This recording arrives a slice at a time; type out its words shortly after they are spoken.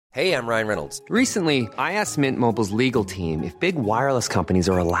Hey, I'm Ryan Reynolds. Recently, I asked Mint Mobile's legal team if big wireless companies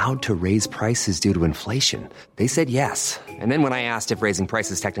are allowed to raise prices due to inflation. They said yes. And then when I asked if raising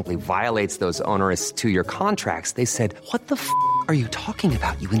prices technically violates those onerous two-year contracts, they said, "What the f*** are you talking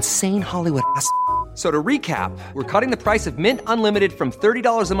about, you insane Hollywood ass?" So to recap, we're cutting the price of Mint Unlimited from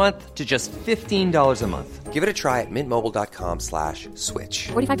 $30 a month to just $15 a month. Give it a try at mintmobile.com/switch.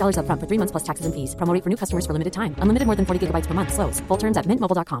 $45 up front for 3 months plus taxes and fees. Promo rate for new customers for limited time. Unlimited more than 40 gigabytes per month. Slows full terms at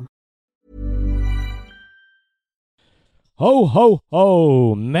mintmobile.com. Ho, ho,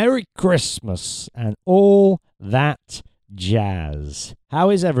 ho. Merry Christmas and all that jazz. How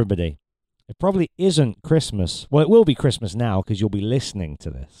is everybody? It probably isn't Christmas. Well, it will be Christmas now because you'll be listening to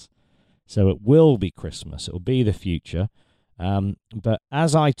this. So it will be Christmas. It will be the future. But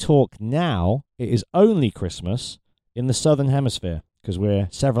as I talk now, it is only Christmas in the Southern Hemisphere because we're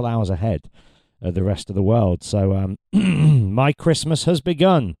several hours ahead of the rest of the world. So my Christmas has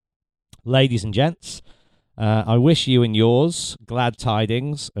begun. Ladies and gents, I wish you and yours glad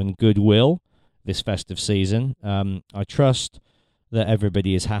tidings and goodwill this festive season. I trust that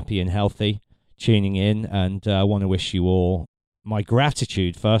everybody is happy and healthy tuning in, and I want to wish you all my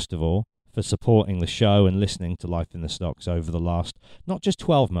gratitude, first of all, for supporting the show and listening to Life in the Stocks over the last, not just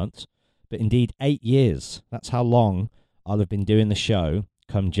 12 months, but indeed 8 years. That's how long I'll have been doing the show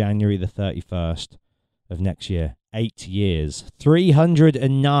come January the 31st of next year. 8 years.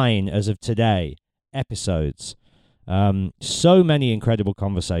 309 as of today episodes. So many incredible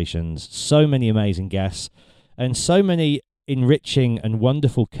conversations, so many amazing guests, and so many enriching and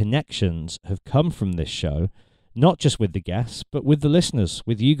wonderful connections have come from this show. Not just with the guests, but with the listeners,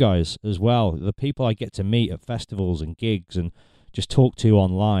 with you guys as well. The people I get to meet at festivals and gigs and just talk to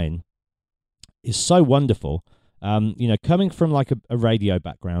online is so wonderful. Coming from like a radio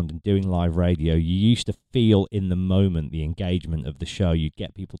background and doing live radio, you used to feel in the moment the engagement of the show. You'd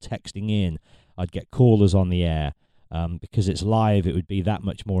get people texting in. I'd get callers on the air. Because it's live, it would be that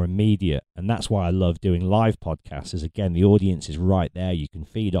much more immediate. And that's why I love doing live podcasts, is again, the audience is right there. You can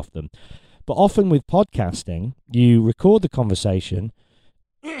feed off them. But often with podcasting, you record the conversation,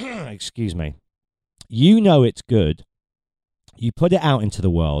 excuse me, you know it's good, you put it out into the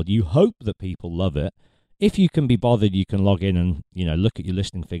world, you hope that people love it. If you can be bothered, you can log in and, look at your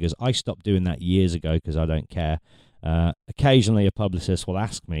listening figures. I stopped doing that years ago because I don't care. Occasionally a publicist will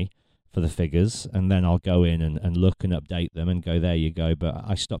ask me for the figures, and then I'll go in and look and update them and go, there you go. But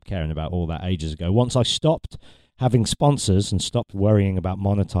I stopped caring about all that ages ago. Once I stopped having sponsors and stopped worrying about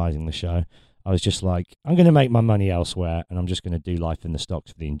monetizing the show, I was just like, I'm going to make my money elsewhere, and I'm just going to do Life in the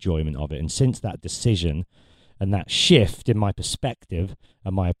Stocks for the enjoyment of it. And since that decision and that shift in my perspective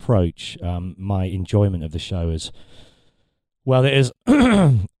and my approach, my enjoyment of the show is, well, it is,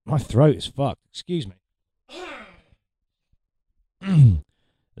 my throat is fucked, excuse me.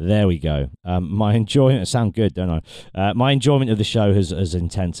 There we go. My enjoyment, sound good, don't I? My enjoyment of the show has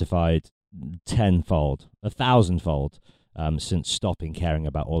intensified tenfold, 1,000-fold since stopping caring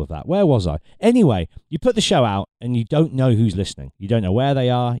about all of that. Where was I? Anyway, you put the show out and you don't know who's listening. You don't know where they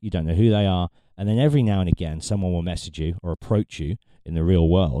are. You don't know who they are. And then every now and again, someone will message you or approach you in the real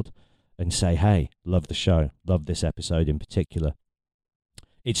world and say, hey, love the show. Love this episode in particular.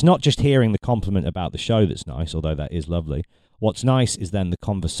 It's not just hearing the compliment about the show that's nice, although that is lovely. What's nice is then the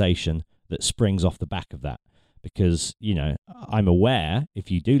conversation that springs off the back of that. Because, I'm aware,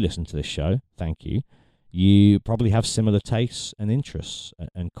 if you do listen to this show, thank you, you probably have similar tastes and interests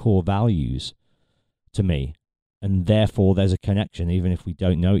and core values to me. And therefore, there's a connection, even if we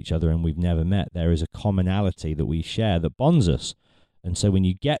don't know each other and we've never met. There is a commonality that we share that bonds us. And so when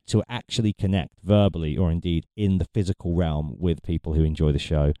you get to actually connect verbally or indeed in the physical realm with people who enjoy the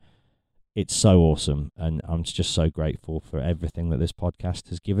show, it's so awesome. And I'm just so grateful for everything that this podcast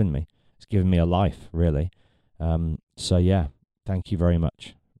has given me. It's given me a life, really. So yeah, thank you very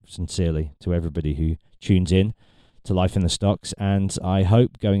much, sincerely, to everybody who tunes in to Life in the Stocks. And I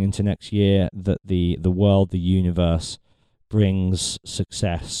hope going into next year that the world, the universe, brings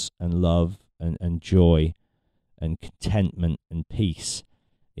success and love and joy and contentment and peace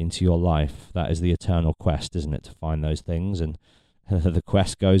into your life. That is the eternal quest, isn't it, to find those things? And the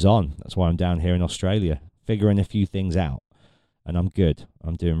quest goes on. That's why I'm down here in Australia, figuring a few things out. And I'm good.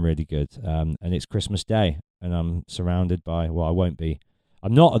 I'm doing really good. And it's Christmas Day, and I'm surrounded by, well, I won't be.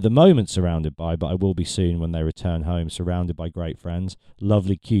 I'm not at the moment surrounded by, but I will be soon when they return home, surrounded by great friends,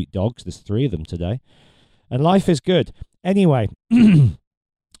 lovely, cute dogs. There's 3 of them today. And life is good. Anyway, I'm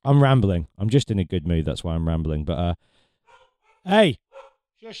rambling. I'm just in a good mood. That's why I'm rambling. But, hey,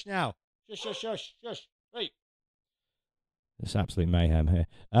 shush now. Shush, shush, shush, shush. Hey. It's absolute mayhem here.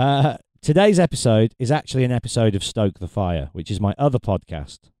 Today's episode is actually an episode of Stoke the Fire, which is my other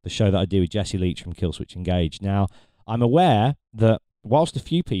podcast, the show that I do with Jesse Leach from Killswitch Engage. Now, I'm aware that whilst a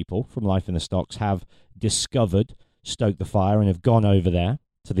few people from Life in the Stocks have discovered Stoke the Fire and have gone over there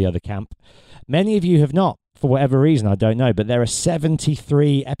to the other camp, many of you have not, for whatever reason, I don't know, but there are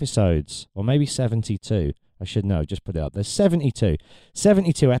 73 episodes, or maybe 72. I should know, just put it up. There's 72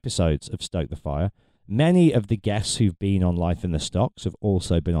 episodes of Stoke the Fire. Many of the guests who've been on Life in the Stocks have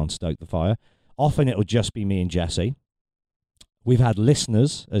also been on Stoke the Fire. Often it'll just be me and Jesse. We've had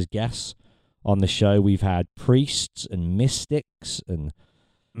listeners as guests on the show. We've had priests and mystics and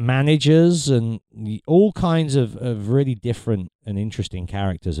managers and all kinds of really different and interesting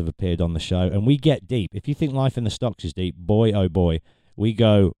characters have appeared on the show. And we get deep. If you think Life in the Stocks is deep, boy, oh boy, we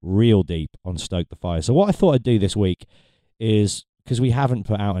go real deep on Stoke the Fire. So what I thought I'd do this week is, because we haven't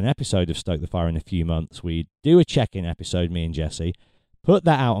put out an episode of Stoke the Fire in a few months, we do a check-in episode, me and Jesse, put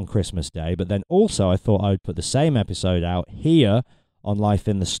that out on Christmas Day, but then also I thought I would put the same episode out here on Life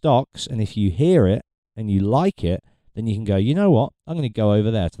in the Stocks, and if you hear it and you like it, then you can go, you know what, I'm going to go over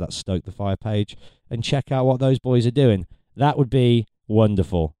there to that Stoke the Fire page and check out what those boys are doing. That would be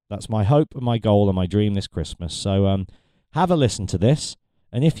wonderful. That's my hope and my goal and my dream this Christmas. So have a listen to this,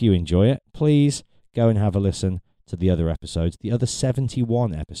 and if you enjoy it, please go and have a listen to the other episodes, the other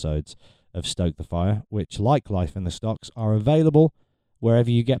 71 episodes of Stoke the Fire, which, like Life in the Stocks, are available wherever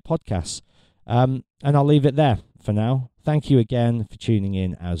you get podcasts. And I'll leave it there for now. Thank you again for tuning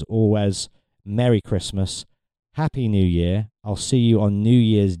in, as always. Merry Christmas. Happy New Year. I'll see you on New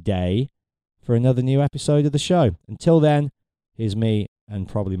Year's Day for another new episode of the show. Until then, here's me and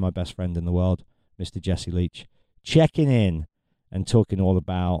probably my best friend in the world, Mr. Jesse Leach, checking in and talking all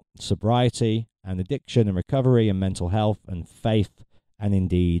about sobriety and addiction and recovery and mental health and faith and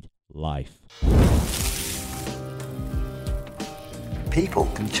indeed life. People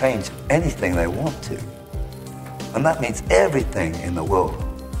can change anything they want to. And that means everything in the world.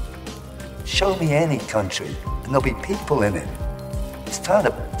 Show me any country and there'll be people in it. It's time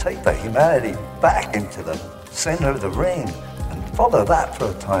to take the humanity back into the center of the ring and follow that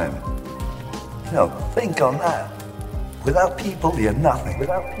for a time. You know, think on that. Without people, you're nothing.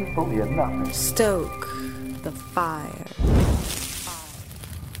 Without people, you're nothing. Stoke the Fire.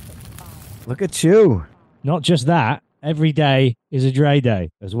 Look at you. Not just that, every day is a Dre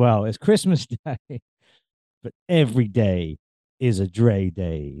Day as well. It's Christmas Day, but every day is a Dre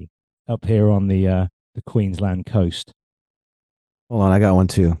Day up here on the Queensland coast. Hold on, I got one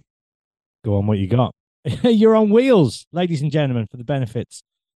too. Go on, what you got? You're on wheels, ladies and gentlemen, for the benefits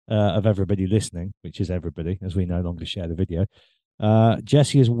of everybody listening, which is everybody, as we no longer share the video.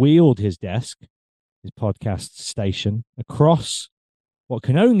 Jesse has wheeled his desk, his podcast station, across what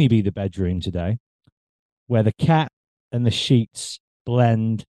can only be the bedroom today, where the cat and the sheets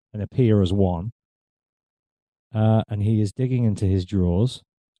blend and appear as one. And he is digging into his drawers.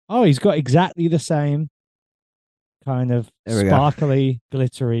 Oh, he's got exactly the same kind of sparkly,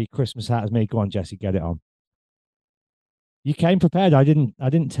 glittery Christmas hat as me. Go on, Jesse, get it on. You came prepared. I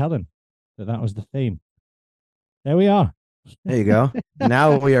didn't tell him that was the theme. There we are. There you go.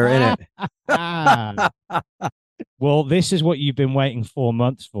 Now we are in it. Well, this is what you've been waiting 4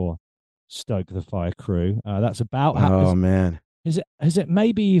 months for, Stoke the Fire crew. That's about Oh man. Has it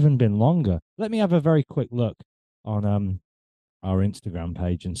maybe even been longer? Let me have a very quick look on our Instagram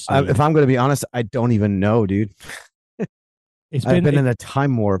page and see. If I'm going to be honest, I don't even know, dude. I've been in a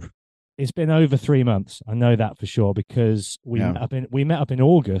time warp. It's been over 3 months. I know that for sure because we met up in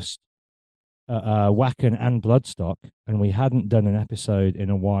August at Wacken and Bloodstock, and we hadn't done an episode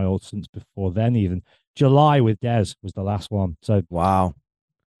in a while since before then. Even July with Des was the last one. So wow,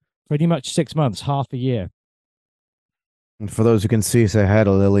 pretty much 6 months, half a year. And for those who can see, say hi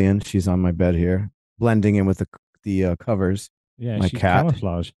to Lillian. She's on my bed here, blending in with the covers. Yeah, my she's cat.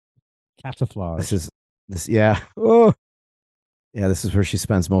 Camouflage. Yeah. Oh, yeah. This is where she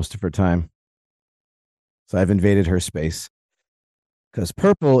spends most of her time. So I've invaded her space because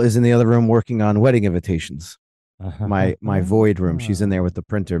Purple is in the other room working on wedding invitations. My void room. She's in there with the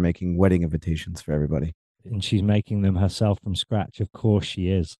printer making wedding invitations for everybody. And she's making them herself from scratch. Of course she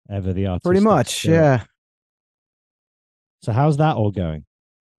is. Ever the artist. Pretty much, spirit. yeah. So how's that all going?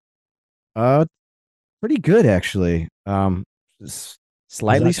 Pretty good actually.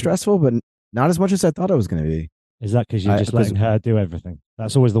 Slightly stressful, but not as much as I thought it was going to be. Is that because you're just letting her do everything?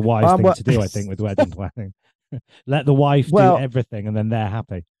 That's always the wise thing to do, I think, with wedding planning. Let the wife do everything, and then they're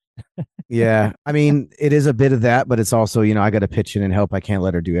happy. Yeah, I mean, it is a bit of that, but it's also, I got to pitch in and help. I can't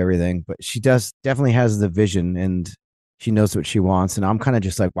let her do everything, but she definitely has the vision, and she knows what she wants. And I'm kind of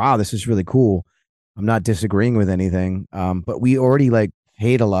just like, wow, this is really cool. I'm not disagreeing with anything, but we already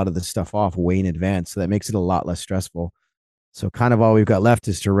paid a lot of the stuff off way in advance. So that makes it a lot less stressful. So kind of all we've got left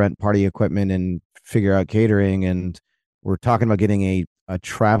is to rent party equipment and figure out catering. And we're talking about getting a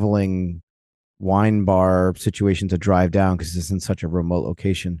traveling wine bar situation to drive down because it's in such a remote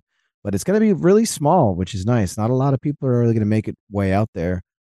location. But it's going to be really small, which is nice. Not a lot of people are really going to make it way out there.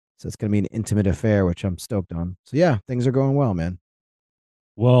 So it's going to be an intimate affair, which I'm stoked on. So yeah, things are going well, man.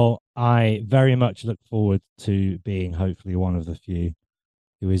 Well, I very much look forward to being hopefully one of the few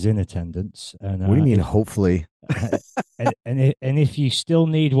who is in attendance. And What do you mean, hopefully? and if you still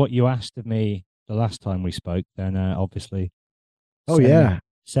need what you asked of me the last time we spoke, then obviously, Oh yeah,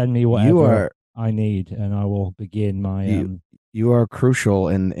 send me whatever I need, and I will begin my. You are crucial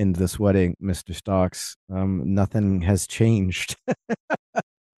in this wedding, Mr. Stocks. Nothing has changed.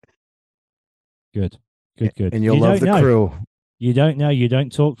 Good. And you'll love the crew. You don't know. You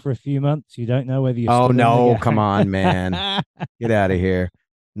don't talk for a few months. You don't know whether you're. Oh still no! Come on, man. Get out of here.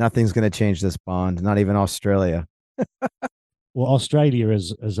 Nothing's going to change this bond. Not even Australia. Well, Australia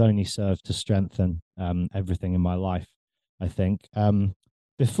has only served to strengthen everything in my life, I think.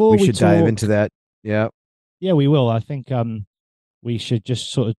 Before we should dive into that. Yeah. Yeah, we will. I think we should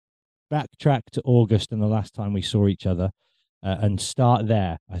just sort of backtrack to August and the last time we saw each other and start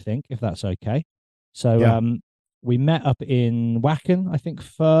there, I think, if that's okay. So Yeah. We met up in Wacken, I think,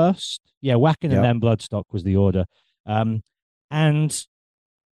 first. Yeah, Wacken and then Bloodstock was the order. And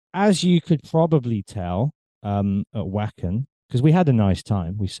as you could probably tell at Wacken, because we had a nice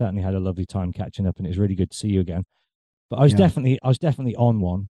time. We certainly had a lovely time catching up, and it was really good to see you again. But I was definitely on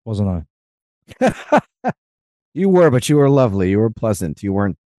one, wasn't I? You were, but you were lovely. You were pleasant. You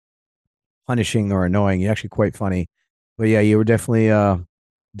weren't punishing or annoying. You're actually quite funny. But yeah, you were definitely on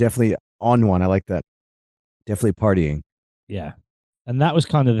one. I like that. Definitely partying. Yeah. And that was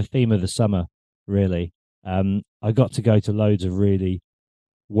kind of the theme of the summer, really. I got to go to loads of really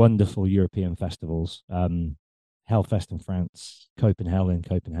wonderful European festivals. Hellfest in France, Copenhagen in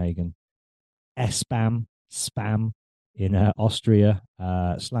Copenhagen, Spam in Austria,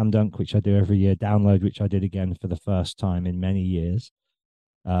 Slam Dunk, which I do every year, Download, which I did again for the first time in many years,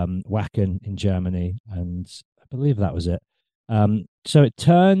 Wacken in Germany, and I believe that was it. So it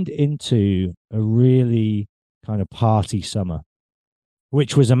turned into a really kind of party summer,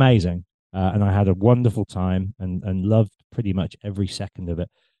 which was amazing. And I had a wonderful time and loved pretty much every second of it.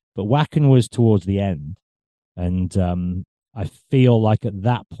 But Wacken was towards the end. And I feel like at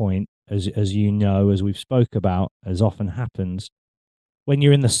that point, as you know, as we've spoke about, as often happens, when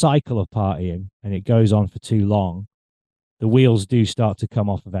you're in the cycle of partying and it goes on for too long, the wheels do start to come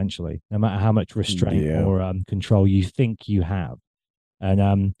off eventually, no matter how much restraint or control you think you have.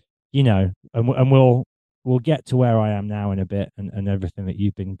 And you know, and we'll get to where I am now in a bit and everything that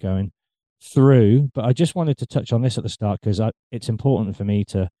you've been going through. But I just wanted to touch on this at the start because it's important for me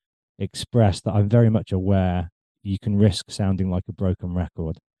to express that I'm very much aware you can risk sounding like a broken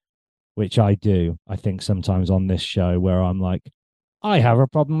record, which I do. I think sometimes on this show where I'm like, I have a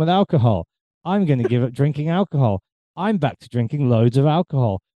problem with alcohol. I'm going to give up drinking alcohol. I'm back to drinking loads of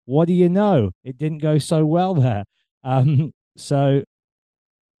alcohol. What do you know? It didn't go so well there. So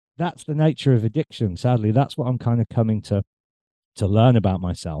that's the nature of addiction. Sadly, that's what I'm kind of coming to learn about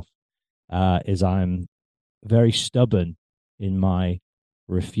myself. Is I'm very stubborn in my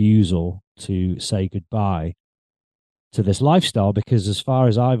refusal to say goodbye to this lifestyle because as far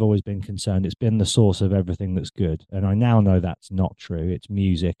as I've always been concerned, it's been the source of everything that's good. And I now know that's not true. It's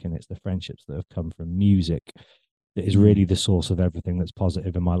music and it's the friendships that have come from music that is really the source of everything that's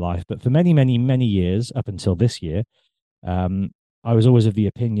positive in my life. But for many, many, many years, up until this year, I was always of the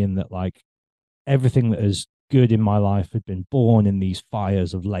opinion that like everything that is good in my life had been born in these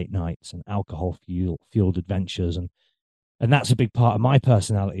fires of late nights and alcohol fueled adventures. And that's a big part of my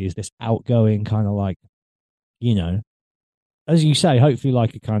personality is this outgoing kind of like, you know, as you say, hopefully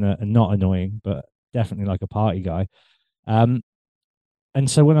like a kind of not annoying, but definitely like a party guy. And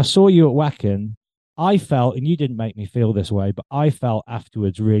so when I saw you at Wacken, I felt, and you didn't make me feel this way, but I felt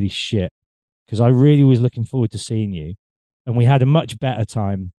afterwards really shit because I really was looking forward to seeing you. And we had a much better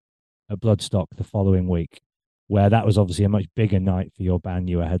time at Bloodstock the following week, where that was obviously a much bigger night for your band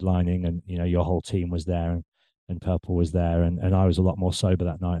you were headlining, and you know your whole team was there, and Purple was there, and I was a lot more sober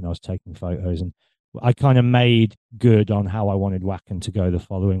that night, and I was taking photos, and I kind of made good on how I wanted Wacken to go the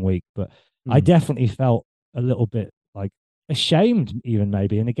following week, but I definitely felt a little bit like ashamed, even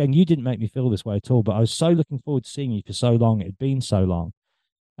maybe. And again, you didn't make me feel this way at all, but I was so looking forward to seeing you for so long. It had been so long.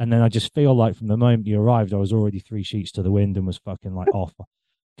 And then I just feel like from the moment you arrived, I was already 3 sheets to the wind and was fucking like off,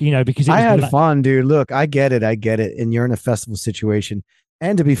 you know, because I had fun, dude. Look, I get it. And you're in a festival situation.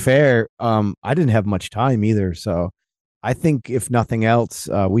 And to be fair, I didn't have much time either. So I think if nothing else,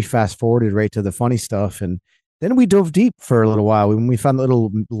 we fast forwarded right to the funny stuff, and then we dove deep for a little while. When we found the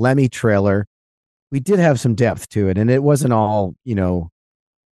little Lemmy trailer, we did have some depth to it, and it wasn't all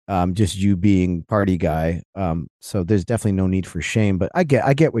just you being party guy. So there's definitely no need for shame. But I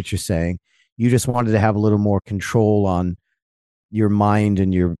get what you're saying. You just wanted to have a little more control on your mind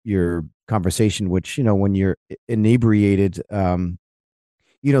and your conversation, which when you're inebriated,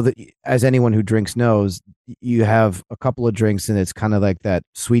 that as anyone who drinks knows, you have a couple of drinks and it's kind of like that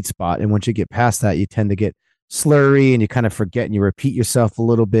sweet spot. And once you get past that, you tend to get slurry and you kind of forget and you repeat yourself a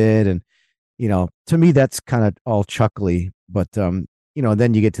little bit. And, to me, that's kind of all chuckly. But, then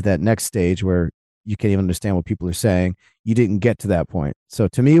you get to that next stage where you can't even understand what people are saying. You didn't get to that point. So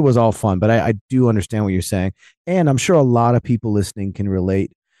to me, it was all fun, but I do understand what you're saying. And I'm sure a lot of people listening can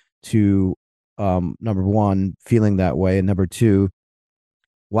relate to, number one, feeling that way. And number two,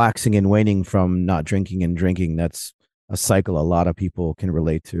 waxing and waning from not drinking and drinking. That's a cycle a lot of people can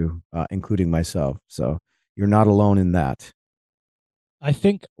relate to, including myself. So you're not alone in that. I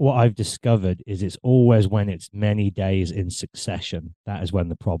think what I've discovered is it's always when it's many days in succession, that is when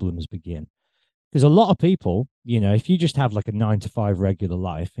the problems begin. Because a lot of people, if you just have like a 9 to 5 regular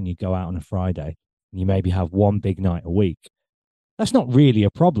life and you go out on a Friday and you maybe have one big night a week, that's not really a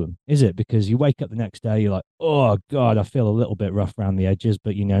problem, is it? Because you wake up the next day, you're like, oh God, I feel a little bit rough around the edges,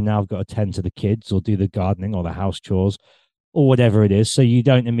 but now I've got to tend to the kids or do the gardening or the house chores or whatever it is. So you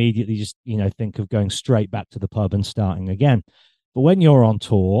don't immediately just, think of going straight back to the pub and starting again. But when you're on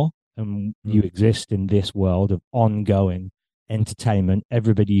tour and you exist in this world of ongoing entertainment,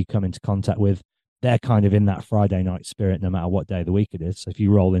 everybody you come into contact with, they're kind of in that Friday night spirit, no matter what day of the week it is. So if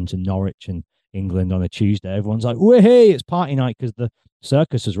you roll into Norwich and England on a Tuesday, everyone's like, "Hey, it's party night," because the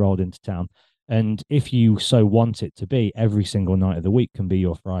circus has rolled into town. And if you so want it to be, every single night of the week can be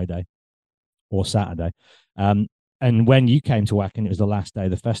your Friday or Saturday. And when you came to Wacken, it was the last day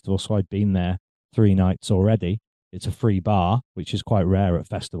of the festival, so I'd been there 3 nights already. It's a free bar, which is quite rare at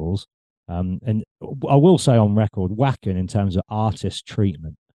festivals. And I will say on record, Wacken, in terms of artist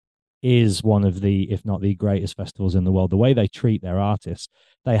treatment, is one of the, if not the greatest festivals in the world. The way they treat their artists,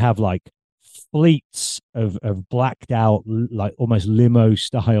 they have like fleets of blacked out, like almost limo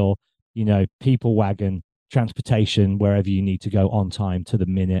style, people wagon transportation wherever you need to go on time to the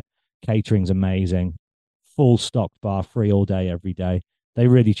minute. Catering's amazing, full stocked bar, free all day, every day. They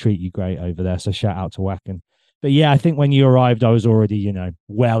really treat you great over there. So shout out to Wacken. But yeah, I think when you arrived, I was already,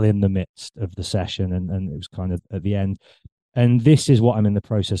 well in the midst of the session and it was kind of at the end. And this is what I'm in the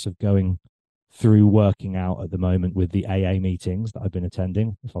process of going through working out at the moment with the AA meetings that I've been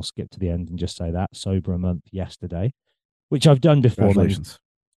attending. If I'll skip to the end and just say that, sober a month yesterday, which I've done before. Congratulations.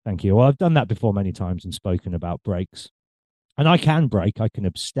 Thank you. Well, I've done that before many times and spoken about breaks. And I can break, I can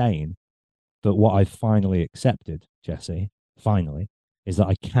abstain. But what I've finally accepted, Jesse, finally, is that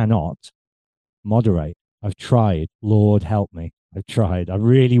I cannot moderate. I've tried. Lord help me. I've tried. I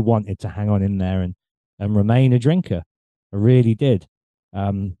really wanted to hang on in there and remain a drinker. I really did.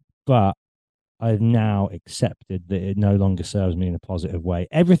 But I've now accepted that it no longer serves me in a positive way.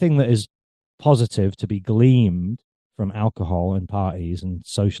 Everything that is positive to be gleaned from alcohol and parties and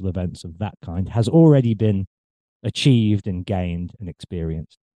social events of that kind has already been achieved and gained and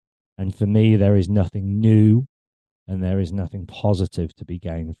experienced. And for me, there is nothing new and there is nothing positive to be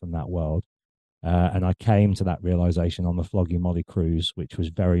gained from that world. And I came to that realization on the Flogging Molly cruise, which was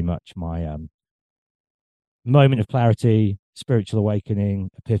very much my moment of clarity, spiritual awakening,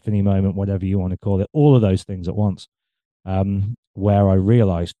 epiphany moment, whatever you want to call it, all of those things at once, where I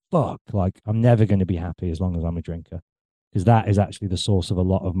realized, fuck, like I'm never going to be happy as long as I'm a drinker, because that is actually the source of a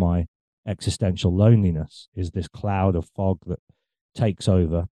lot of my existential loneliness, is this cloud of fog that takes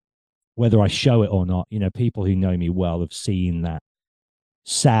over, whether I show it or not. People who know me well have seen that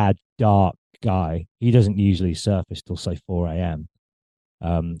sad, dark guy. He doesn't usually surface till say 4 a.m.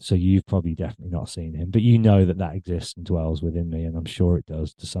 So you've probably definitely not seen him, but that exists and dwells within me, and I'm sure it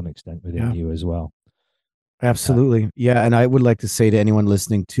does to some extent within you as well. Absolutely. Yeah. And I would like to say to anyone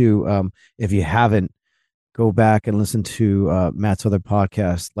listening too, if you haven't, go back and listen to Matt's other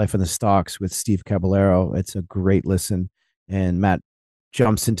podcast, Life in the Stocks with Steve Caballero. It's a great listen. And Matt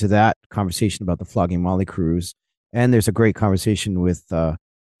jumps into that conversation about the Flogging Molly cruise. And there's a great conversation with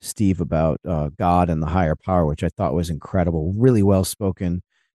Steve about God and the higher power, which I thought was incredible, really well spoken.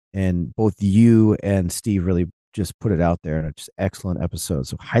 And both you and Steve really just put it out there, and it's just excellent episode.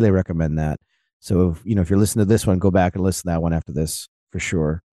 So highly recommend that. So if you're listening to this one, go back and listen to that one after this for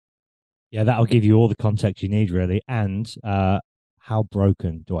sure. Yeah, that'll give you all the context you need, really. And how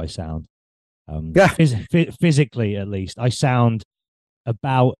broken do I sound? Physically, at least, I sound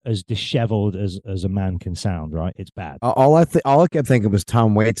about as disheveled as a man can sound, right? It's bad. All I kept thinking was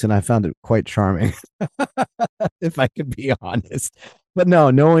Tom Waits, and I found it quite charming, if I could be honest. But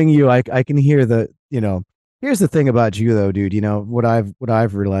no, knowing you, I can hear the, here's the thing about you though, dude. What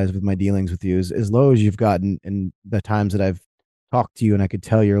I've realized with my dealings with you is, as low as you've gotten in the times that I've talked to you and I could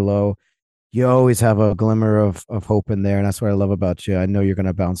tell you're low, you always have a glimmer of hope in there. And that's what I love about you. I know you're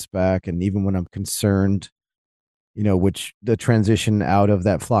gonna bounce back. And even when I'm concerned, which the transition out of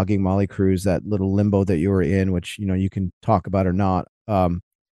that flogging Molly cruise, that little limbo that you were in, which, you can talk about or not.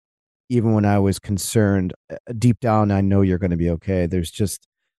 Even when I was concerned, deep down, I know you're going to be okay. There's just,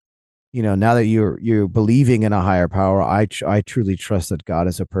 now that you're believing in a higher power, I truly trust that God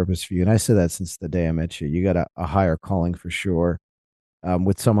has a purpose for you. And I said that since the day I met you. You got a higher calling for sure.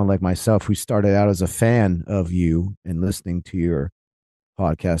 With someone like myself who started out as a fan of you and listening to your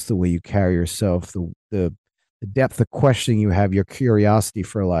podcast, the way you carry yourself, the depth of questioning you have, your curiosity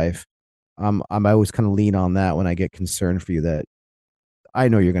for life. I always kind of lean on that when I get concerned for you, that I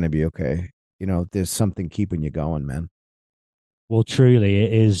know you're going to be okay. There's something keeping you going, man. Well, truly,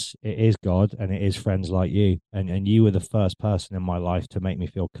 it is God, and it is friends like you, and you were the first person in my life to make me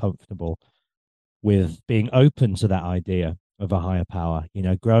feel comfortable with being open to that idea of a higher power.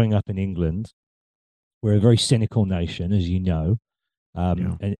 Growing up in England, we're a very cynical nation, as you know.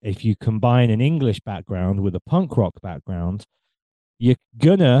 Yeah. And if you combine an English background with a punk rock background, you're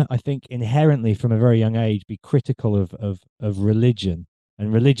gonna, I think, inherently from a very young age, be critical of religion.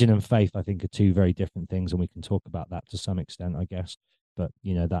 And religion and faith, I think, are two very different things, and we can talk about that to some extent, I guess. But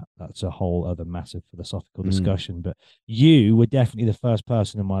that's a whole other massive philosophical discussion. But you were definitely the first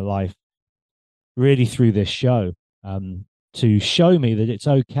person in my life, really through this show, to show me that it's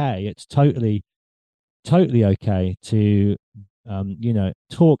okay. It's totally, totally okay to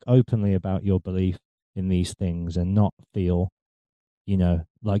talk openly about your belief in these things and not feel,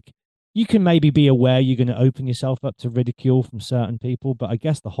 like you can maybe be aware you're going to open yourself up to ridicule from certain people. But I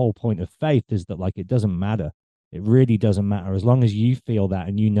guess the whole point of faith is that, like, it doesn't matter. It really doesn't matter. As long as you feel that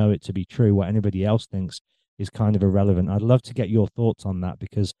and you know it to be true, what anybody else thinks is kind of irrelevant. I'd love to get your thoughts on that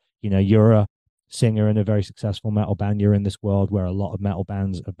because, you're a singer in a very successful metal band. You're in this world where a lot of metal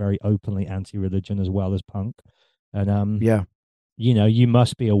bands are very openly anti-religion as well as punk. And Yeah. you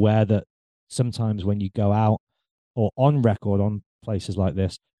must be aware that sometimes when you go out or on record on places like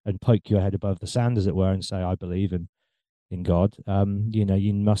this and poke your head above the sand, as it were, and say, I believe in God,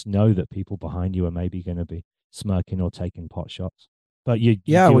 you must know that people behind you are maybe going to be smirking or taking pot shots. But you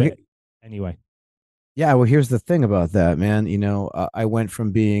Yeah. do Well, it anyway. yeah. Well, here's the thing about that, man. I went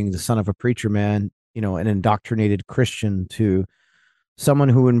from being the son of a preacher man, an indoctrinated Christian, to someone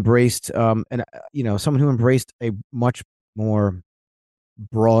who embraced, someone who embraced a much more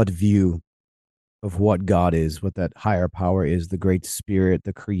broad view of what God is, what that higher power is, the great spirit,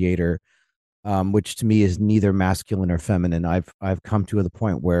 the creator, which to me is neither masculine or feminine. I've come to the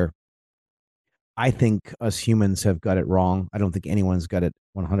point where I think us humans have got it wrong. I don't think anyone's got it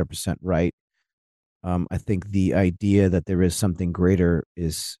 100% right. I think the idea that there is something greater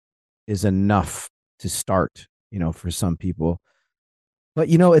is enough to start, for some people. But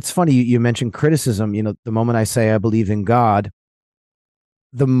it's funny you mentioned criticism. The moment I say I believe in God,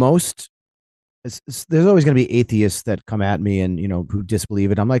 the most there's always going to be atheists that come at me and who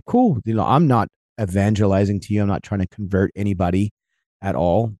disbelieve it. I'm like, cool. I'm not evangelizing to you. I'm not trying to convert anybody at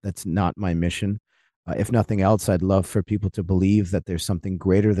all. That's not my mission. If nothing else, I'd love for people to believe that there's something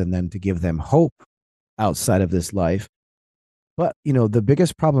greater than them, to give them hope outside of this life. But the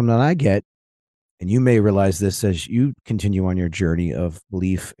biggest problem that I get, and you may realize this as you continue on your journey of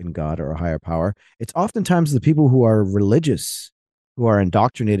belief in God or a higher power, it's oftentimes the people who are religious, who are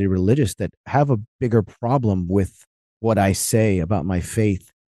indoctrinated religious, that have a bigger problem with what I say about my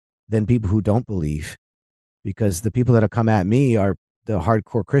faith than people who don't believe. Because the people that have come at me are the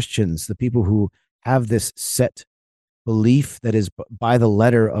hardcore Christians, the people who have this set belief that is by the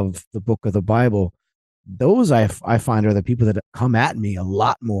letter of the book of the Bible. Those I find are the people that come at me a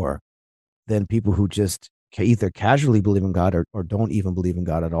lot more than people who just either casually believe in God or don't even believe in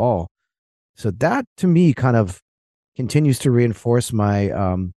God at all. So that to me kind of continues to reinforce my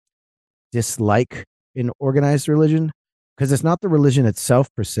dislike in organized religion, because it's not the religion itself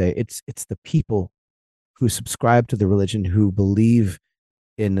per se. It's the people who subscribe to the religion, who believe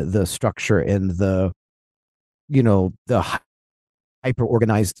in the structure and the hyper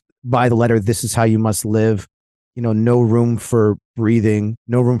organized by the letter. This is how you must live. No room for breathing,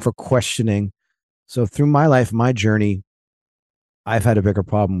 no room for questioning. So through my life, my journey, I've had a bigger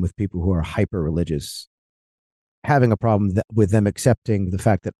problem with people who are hyper religious, having a problem with them accepting the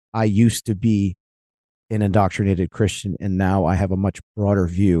fact that I used to be an indoctrinated Christian, and now I have a much broader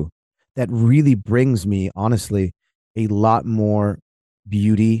view that really brings me, honestly, a lot more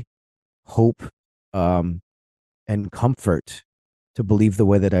beauty, hope, and comfort to believe the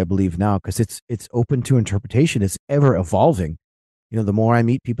way that I believe now, because it's open to interpretation. It's ever evolving. The more I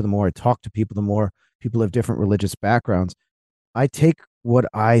meet people, the more I talk to people, the more people have different religious backgrounds. I take what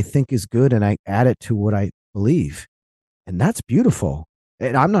I think is good and I add it to what I believe. And that's beautiful.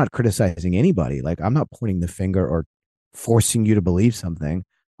 And I'm not criticizing anybody. Like, I'm not pointing the finger or forcing you to believe something.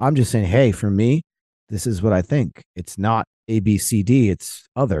 I'm just saying, hey, for me, this is what I think. It's not A, B, C, D, it's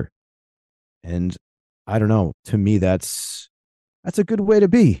other. And I don't know. To me, that's a good way to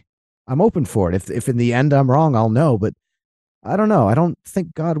be. I'm open for it. If in the end I'm wrong, I'll know. But I don't know. I don't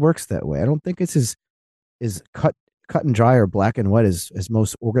think God works that way. I don't think it's as cut and dry or black and white as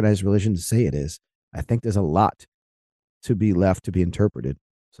most organized religions say it is. I think there's a lot to be left to be interpreted.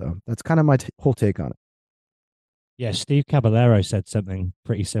 So that's kind of my whole take on it. Yeah, Steve Caballero said something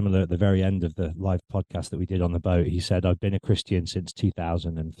pretty similar at the very end of the live podcast that we did on the boat. He said, I've been a Christian since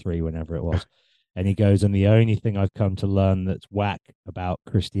 2003, whenever it was. And he goes, and the only thing I've come to learn that's whack about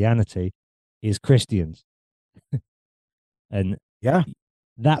Christianity is Christians. And yeah,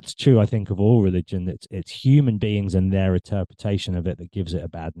 that's true, I think, of all religion. It's human beings and their interpretation of it that gives it a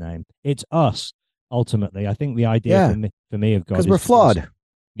bad name. It's us, ultimately. I think the idea for me of God is because we're flawed.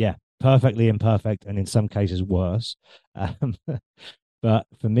 Yeah, perfectly imperfect, and in some cases worse. But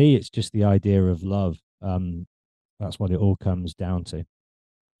for me, it's just the idea of love. That's what it all comes down to.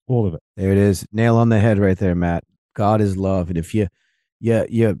 All of it. There it is. Nail on the head right there, Matt. God is love. And if you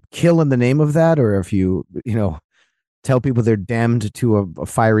kill in the name of that, or if you tell people they're damned to a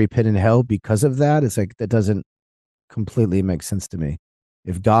fiery pit in hell because of that, it's like, that doesn't completely make sense to me.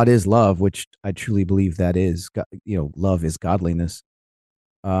 If God is love, which I truly believe that is, love is godliness,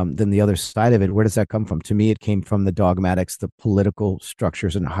 then the other side of it, where does that come from? To me, it came from the dogmatics, the political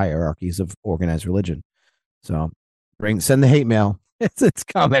structures and hierarchies of organized religion. So send the hate mail. It's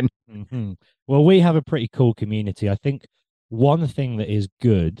coming. Mm-hmm. Well, we have a pretty cool community. I think one thing that is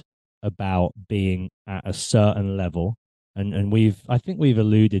good about being at a certain level, and I think we've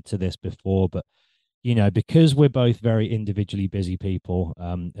alluded to this before, but because we're both very individually busy people,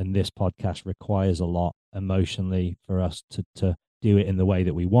 and this podcast requires a lot emotionally for us to do it in the way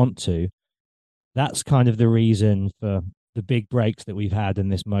that we want to. That's kind of the reason for the big breaks that we've had,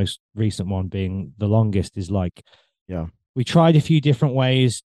 and this most recent one being the longest, is like, yeah, we tried a few different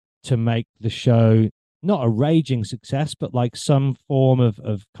ways to make the show not a raging success, but like some form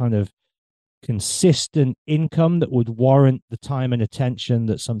of kind of consistent income that would warrant the time and attention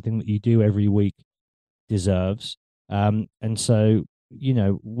that something that you do every week deserves. And so,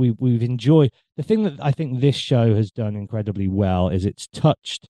 we've enjoyed. The thing that I think this show has done incredibly well is it's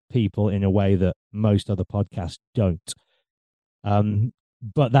touched people in a way that most other podcasts don't.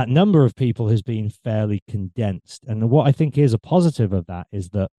 But that number of people has been fairly condensed. And what I think is a positive of that is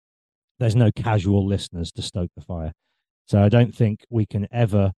that there's no casual listeners to stoke the fire. So I don't think we can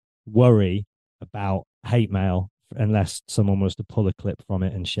ever worry about hate mail unless someone was to pull a clip from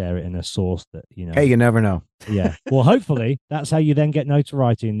it and share it in a source that, Hey, you never know. Yeah. Well, hopefully that's how you then get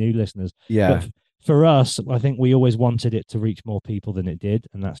notoriety and new listeners. Yeah. But for us, I think we always wanted it to reach more people than it did.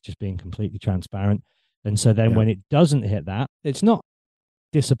 And that's just being completely transparent. And so then when it doesn't hit that, it's not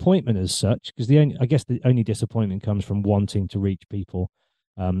disappointment as such, because I guess the only disappointment comes from wanting to reach people,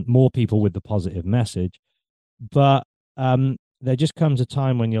 more people with the positive message. But there just comes a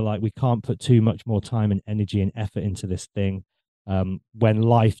time when you're like, we can't put too much more time and energy and effort into this thing, when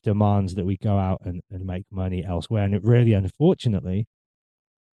life demands that we go out and make money elsewhere. And it really, unfortunately,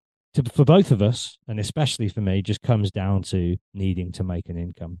 for both of us, and especially for me, just comes down to needing to make an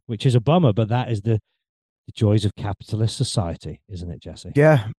income, which is a bummer, but that is the joys of capitalist society, isn't it, Jesse?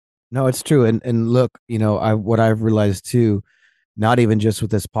 Yeah, no, it's true. And look, what I've realized too, not even just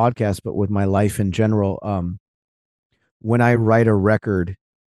with this podcast, but with my life in general, when I write a record,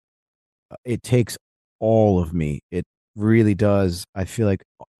 it takes all of me. It really does. I feel like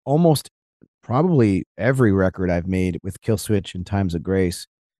almost probably every record I've made with Killswitch and Times of Grace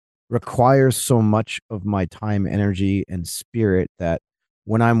requires so much of my time, energy, and spirit that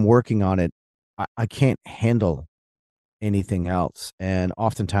when I'm working on it, I can't handle anything else. And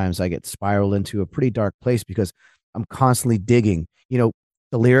oftentimes I get spiraled into a pretty dark place because I'm constantly digging.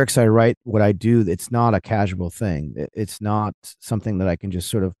 The lyrics I write, what I do, it's not a casual thing. It's not something that I can just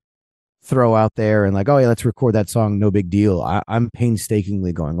sort of throw out there and like, oh yeah, let's record that song. No big deal. I'm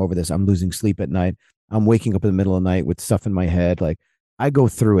painstakingly going over this. I'm losing sleep at night. I'm waking up in the middle of the night with stuff in my head. Like, I go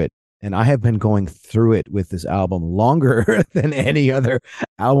through it And I have been going through it with this album longer than any other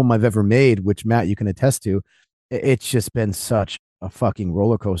album I've ever made, which Matt, you can attest to. It's just been such a fucking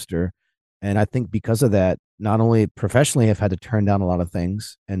roller coaster. And I think because of that, not only professionally, I've had to turn down a lot of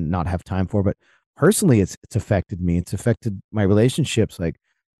things and not have time for, but personally, it's affected me. It's affected my relationships. Like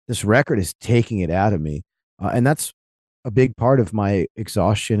this record is taking it out of me. And that's a big part of my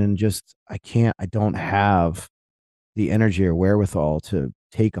exhaustion. And just, I don't have the energy or wherewithal to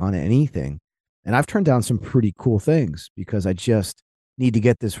take on anything. And I've turned down some pretty cool things because I just need to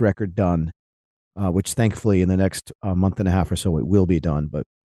get this record done, which thankfully in the next month and a half or so it will be done. But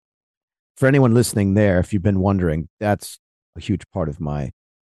for anyone listening there, if you've been wondering, that's a huge part of my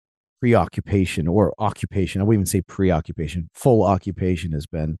preoccupation or occupation. I wouldn't even say preoccupation. Full occupation has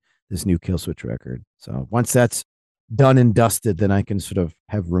been this new Killswitch record. So once that's done and dusted, then I can sort of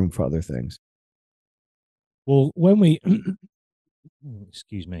have room for other things. Well, when we,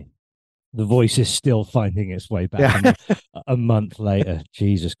 excuse me, the voice is still finding its way back a month later.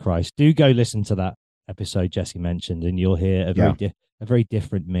 Jesus Christ. Do go listen to that episode Jesse mentioned and you'll hear a very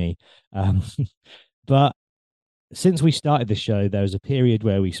different me. But since we started the show, there was a period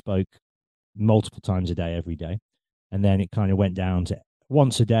where we spoke multiple times a day, every day. And then it kind of went down to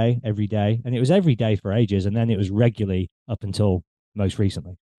once a day, every day. And it was every day for ages. And then it was regularly up until most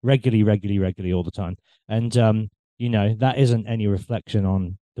recently. Regularly all the time. And, that isn't any reflection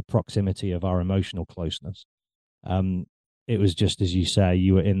on the proximity of our emotional closeness. It was just, as you say,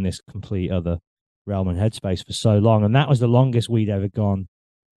 you were in this complete other realm and headspace for so long. And that was the longest we'd ever gone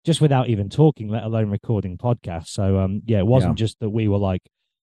just without even talking, let alone recording podcasts. So, it wasn't just that we were like,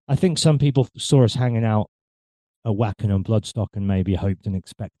 I think some people saw us hanging out at Wacken and Bloodstock and maybe hoped and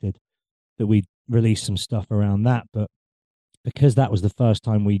expected that we'd release some stuff around that. But because that was the first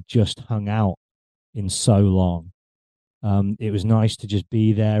time we just hung out in so long, it was nice to just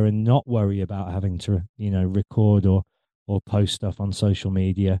be there and not worry about having to, record or post stuff on social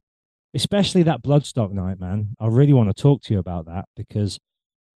media, especially that Bloodstock night, man. I really want to talk to you about that because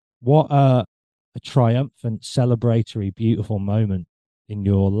what a triumphant, celebratory, beautiful moment in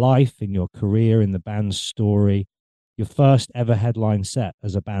your life, in your career, in the band's story, your first ever headline set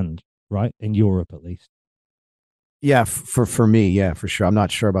as a band, right? In Europe, at least. Yeah, for me, yeah, for sure. I'm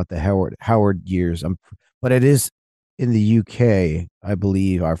not sure about the Howard years, but it is in the UK, I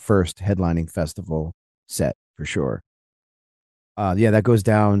believe, our first headlining festival set for sure. That goes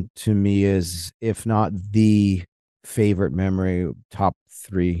down to me as, if not the favorite memory, top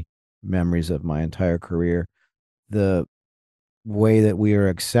 3 memories of my entire career. The way that we are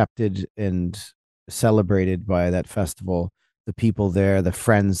accepted and celebrated by that festival, the people there, the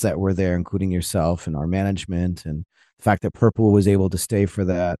friends that were there, including yourself and our management, and the fact that Purple was able to stay for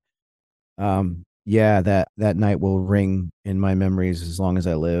that. That night will ring in my memories as long as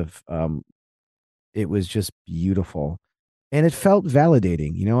I live. It was just beautiful. And it felt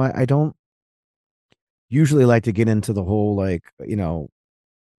validating. I don't usually like to get into the whole,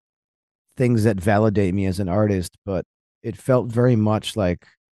 things that validate me as an artist, but it felt very much like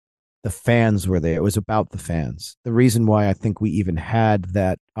the fans were there. It was about the fans. The reason why I think we even had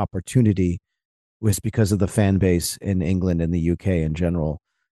that opportunity was because of the fan base in England and the UK in general.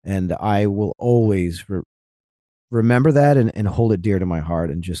 And I will always remember that and hold it dear to my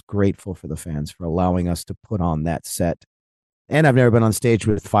heart, and just grateful for the fans for allowing us to put on that set. And I've never been on stage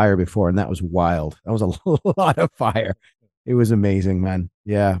with fire before, and that was wild. That was a lot of fire. It was amazing, man.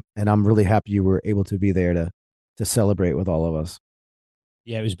 Yeah. And I'm really happy you were able to be there to celebrate with all of us.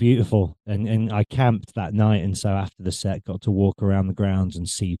 Yeah, it was beautiful. And I camped that night. And so after the set, got to walk around the grounds and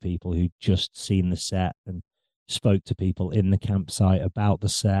see people who'd just seen the set and spoke to people in the campsite about the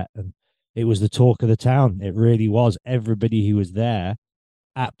set. And it was the talk of the town. It really was. Everybody who was there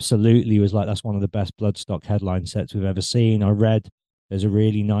absolutely was like, that's one of the best Bloodstock headline sets we've ever seen. I read there's a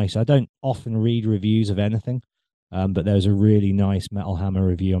really nice, I don't often read reviews of anything, but there's a really nice Metal Hammer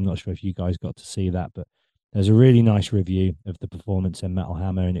review. I'm not sure if you guys got to see that, but there's a really nice review of the performance in Metal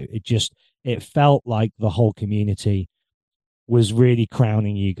Hammer. And it felt like the whole community was really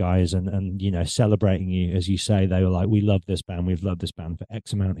crowning you guys and celebrating you. As you say, they were like, we love this band. We've loved this band for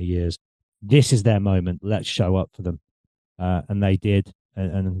X amount of years. This is their moment. Let's show up for them. And they did.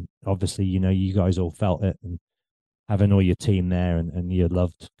 And obviously, you guys all felt it, and having all your team there and your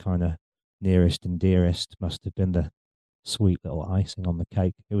loved kind of nearest and dearest must have been the sweet little icing on the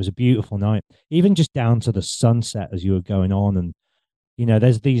cake. It was a beautiful night, even just down to the sunset as you were going on. And,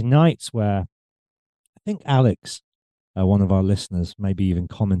 there's these nights where I think Alex, one of our listeners, maybe even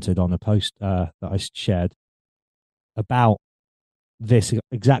commented on a post that I shared about this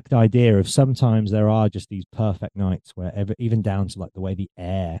exact idea of sometimes there are just these perfect nights where even down to like the way the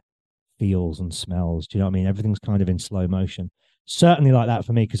air feels and smells. Do you know what I mean? Everything's kind of in slow motion. Certainly like that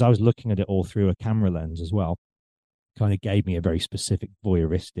for me, because I was looking at it all through a camera lens as well. Kind of gave me a very specific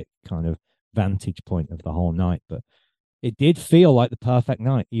voyeuristic kind of vantage point of the whole night. But it did feel like the perfect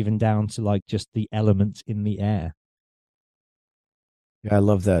night, even down to like just the elements in the air. Yeah, I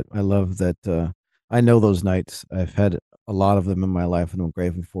love that. I love that. I know those nights. I've had a lot of them in my life, and I'm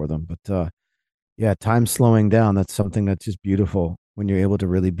grateful for them. But yeah, time slowing down. That's something that's just beautiful when you're able to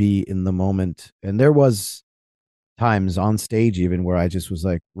really be in the moment. And there was times on stage even where I just was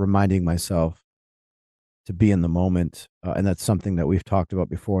like reminding myself to be in the moment, and that's something that we've talked about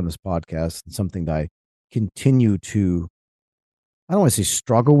before in this podcast, and something that I continue to. I don't want to say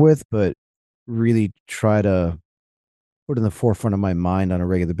struggle with, but really try to put in the forefront of my mind on a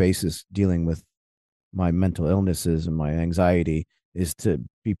regular basis, dealing with my mental illnesses and my anxiety, is to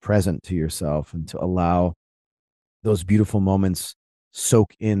be present to yourself and to allow those beautiful moments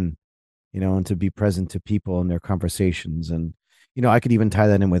soak in, and to be present to people and their conversations. And, I could even tie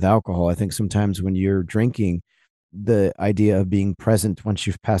that in with alcohol. I think sometimes when you're drinking, the idea of being present once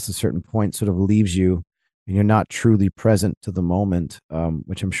you've passed a certain point sort of leaves you and you're not truly present to the moment,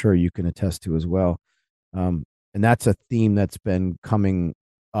 which I'm sure you can attest to as well. And that's a theme that's been coming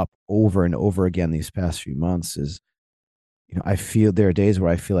up over and over again these past few months is, I feel there are days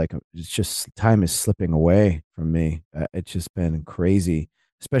where I feel like it's just time is slipping away from me. It's just been crazy,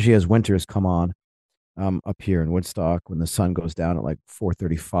 especially as winter has come on up here in Woodstock when the sun goes down at like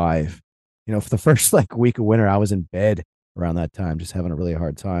 4:35. For the first like week of winter, I was in bed around that time, just having a really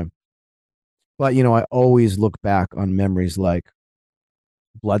hard time. But, I always look back on memories like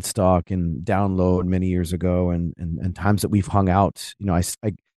Bloodstock and Download many years ago, and times that we've hung out. I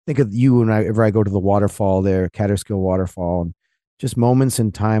think of you whenever I go to the waterfall there, Catterskill Waterfall, and just moments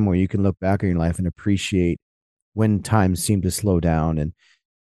in time where you can look back on your life and appreciate when time seemed to slow down. And,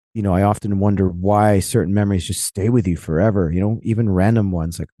 I often wonder why certain memories just stay with you forever, even random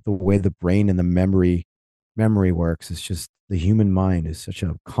ones, like the way the brain and the memory works. It's just the human mind is such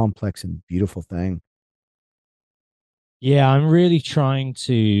a complex and beautiful thing. Yeah, I'm really trying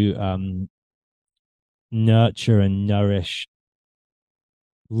to nurture and nourish.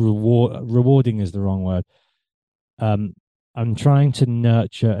 Rewarding is the wrong word. um, I'm trying to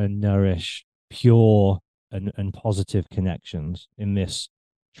nurture and nourish pure and positive connections in this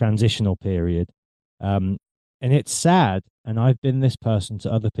transitional period. And it's sad, and I've been this person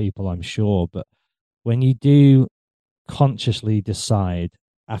to other people, I'm sure, but when you do consciously decide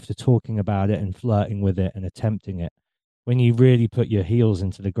after talking about it and flirting with it and attempting it, when you really put your heels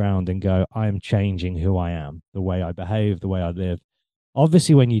into the ground and go, I am changing who I am, the way I behave, the way I live.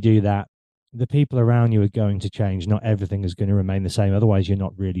 Obviously, when you do that, the people around you are going to change. Not everything is going to remain the same. Otherwise, you're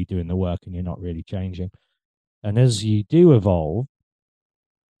not really doing the work and you're not really changing. And as you do evolve,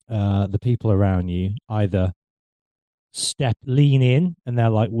 the people around you either lean in and they're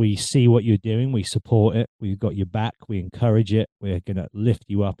like, we see what you're doing, we support it, we've got your back, we encourage it, we're going to lift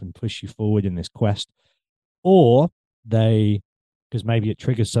you up and push you forward in this quest. Or they, because maybe it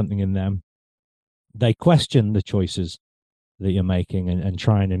triggers something in them, they question the choices that you're making and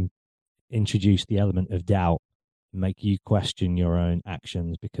try and introduce the element of doubt, make you question your own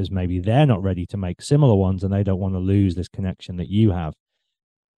actions because maybe they're not ready to make similar ones and they don't want to lose this connection that you have.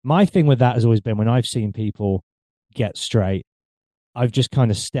 My thing with that has always been when I've seen people get straight, I've just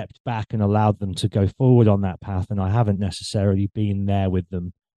kind of stepped back and allowed them to go forward on that path. And I haven't necessarily been there with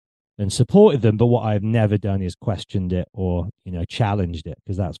them and supported them. But what I've never done is questioned it or, challenged it,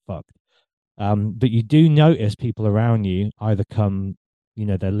 because that's fucked. But you do notice people around you either come,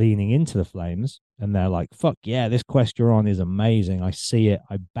 they're leaning into the flames and they're like, fuck yeah, this quest you're on is amazing. I see it.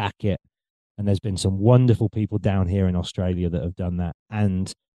 I back it. And there's been some wonderful people down here in Australia that have done that.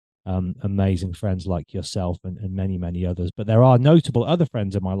 And amazing friends like yourself and many, many others. But there are notable other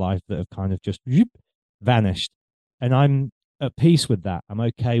friends in my life that have kind of just vanished. And I'm at peace with that. I'm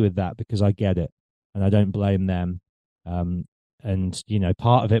okay with that because I get it and I don't blame them. And,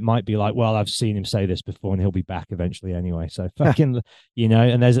 part of it might be like, well, I've seen him say this before and he'll be back eventually anyway. So fucking,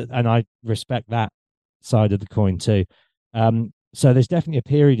 and I respect that side of the coin too. So there's definitely a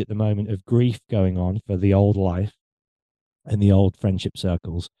period at the moment of grief going on for the old life and the old friendship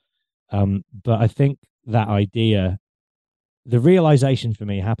circles. But I think that idea, the realization for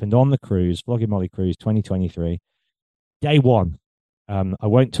me happened on the cruise, Flogging Molly Cruise 2023, day one. I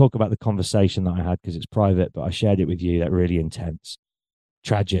won't talk about the conversation that I had because it's private, but I shared it with you, that really intense,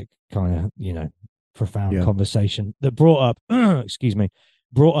 tragic, kind of, profound conversation that brought up, excuse me,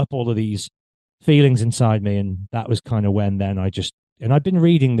 brought up all of these feelings inside me. And that was kind of when then and I'd been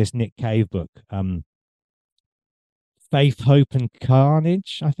reading this Nick Cave book, Faith, Hope, and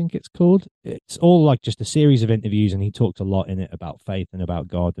Carnage, I think it's called. It's all like just a series of interviews, and he talked a lot in it about faith and about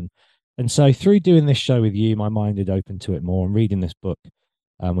God. And so through doing this show with you, my mind had opened to it more, and reading this book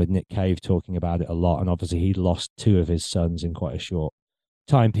with Nick Cave talking about it a lot. And obviously, he'd lost two of his sons in quite a short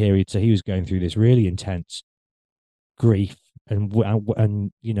time period. So he was going through this really intense grief.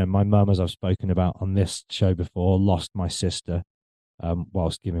 And you know, my mum, as I've spoken about on this show before, lost my sister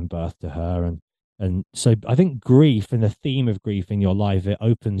whilst giving birth to her. And so I think grief and the theme of grief in your life, it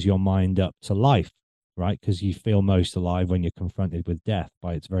opens your mind up to life, right? Because you feel most alive when you're confronted with death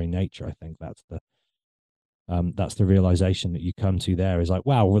by its very nature. I think that's the realization that you come to there is like,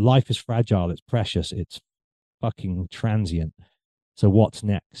 wow, well, life is fragile, it's precious, it's fucking transient. So what's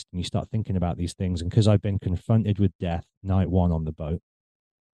next? And you start thinking about these things. And because I've been confronted with death night one on the boat,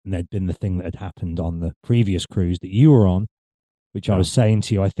 and there'd been the thing that had happened on the previous cruise that you were on, which I was saying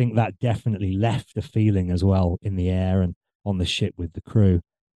to you, I think that definitely left a feeling as well in the air and on the ship with the crew.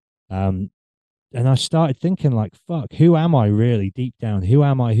 And I started thinking like, fuck, who am I really deep down? Who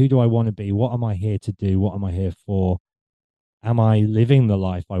am I? Who do I want to be? What am I here to do? What am I here for? Am I living the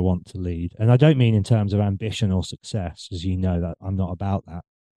life I want to lead? And I don't mean in terms of ambition or success, as you know, that I'm not about that.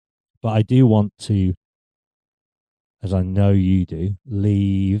 But I do want to, as I know you do,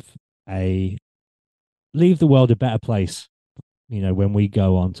 leave the world a better place. You know, when we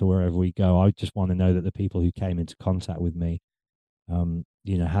go on to wherever we go, I just want to know that the people who came into contact with me,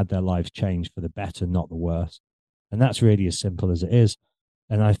 you know, had their lives changed for the better, not the worse. And that's really as simple as it is.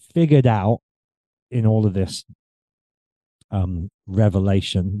 And I figured out in all of this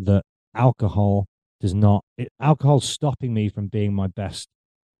revelation that alcohol's stopping me from being the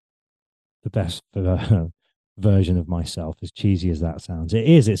best version of myself, as cheesy as that sounds.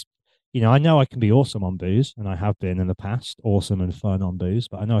 It's, you know, I know I can be awesome on booze, and I have been in the past, awesome and fun on booze,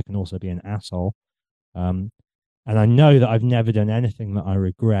 but I know I can also be an asshole. And I know that I've never done anything that I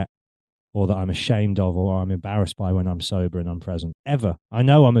regret or that I'm ashamed of or I'm embarrassed by when I'm sober and I'm present, ever. I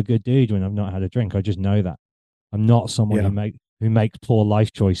know I'm a good dude when I've not had a drink. I just know that. I'm not someone who makes poor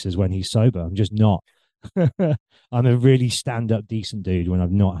life choices when he's sober. I'm just not. I'm a really stand-up, decent dude when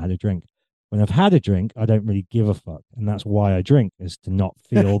I've not had a drink. When I've had a drink, I don't really give a fuck, and that's why I drink, is to not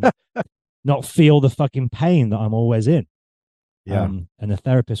feel the fucking pain that I'm always in. Yeah. And a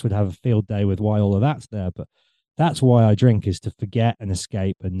therapist would have a field day with why all of that's there, but that's why I drink, is to forget and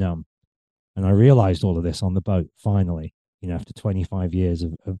escape and numb. And I realized all of this on the boat finally. You know, after 25 years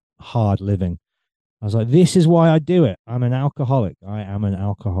of hard living, I was like, this is why I do it. I'm an alcoholic. I am an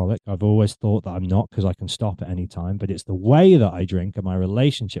alcoholic. I've always thought that I'm not, because I can stop at any time, but it's the way that I drink and my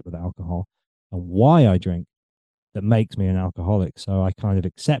relationship with alcohol and why I drink that makes me an alcoholic. So I kind of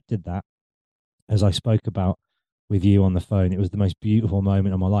accepted that, as I spoke about with you on the phone. It was the most beautiful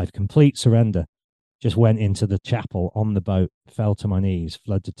moment of my life. Complete surrender. Just went into the chapel on the boat, fell to my knees,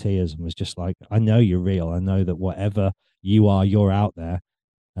 flood to tears, and was just like, I know you're real. I know that whatever you are, you're out there.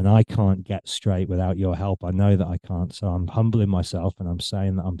 And I can't get straight without your help. I know that I can't. So I'm humbling myself and I'm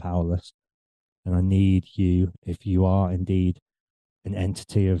saying that I'm powerless. And I need you, if you are indeed an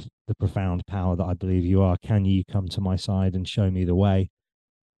entity of the profound power that I believe you are. Can you come to my side and show me the way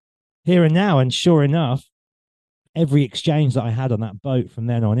here and now? And sure enough, every exchange that I had on that boat from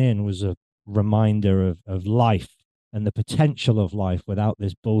then on in was a reminder of life and the potential of life without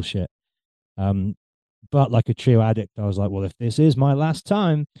this bullshit. But like a true addict, I was like, well, if this is my last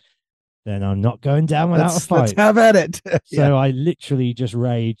time, then I'm not going down without a fight. Let's have at it. So I literally just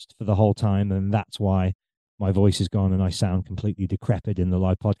raged for the whole time. And that's why my voice is gone and I sound completely decrepit in the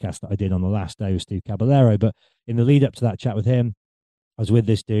live podcast that I did on the last day with Steve Caballero. But in the lead up to that chat with him, I was with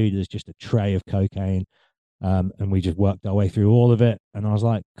this dude. There's just a tray of cocaine. And we just worked our way through all of it. And I was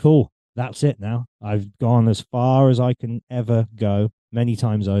like, cool, that's it now. I've gone as far as I can ever go, many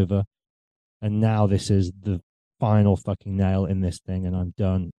times over. And now this is the final fucking nail in this thing, and I'm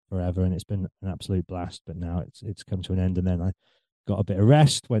done forever. And it's been an absolute blast, but now it's come to an end. And then I got a bit of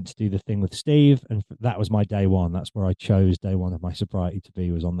rest, went to do the thing with Steve, and that was my day one. That's where I chose day one of my sobriety to be,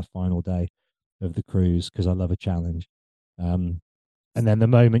 was on the final day of the cruise, because I love a challenge. And then the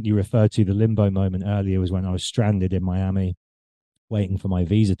moment you referred to, the limbo moment earlier, was when I was stranded in Miami, waiting for my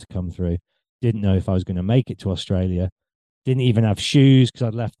visa to come through. Didn't know if I was going to make it to Australia. Didn't even have shoes because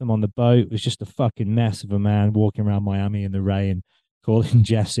I'd left them on the boat. It was just a fucking mess of a man walking around Miami in the rain, calling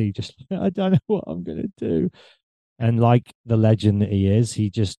Jesse, just, I don't know what I'm going to do. And like the legend that he is, he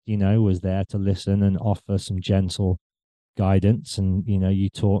just, you know, was there to listen and offer some gentle guidance. And, you know, you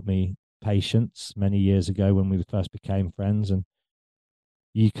taught me patience many years ago when we first became friends. And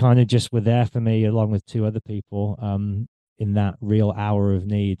you kind of just were there for me, along with two other people, in that real hour of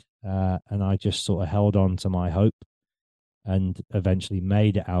need. And I just sort of held on to my hope and eventually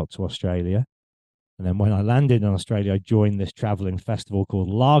made it out to Australia. And then when I landed in Australia, I joined this traveling festival called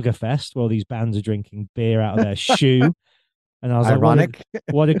Lagerfest, where these bands are drinking beer out of their shoe. And I was Ironic. like,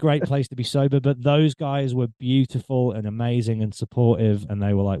 what a great place to be sober. But those guys were beautiful and amazing and supportive. And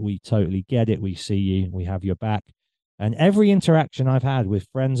they were like, we totally get it. We see you. We have your back. And every interaction I've had with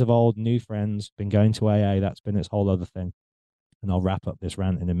friends of old, new friends, been going to AA, that's been its whole other thing. And I'll wrap up this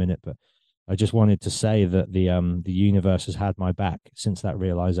rant in a minute, but I just wanted to say that the universe has had my back since that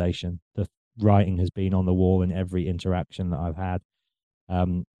realization. The writing has been on the wall in every interaction that I've had.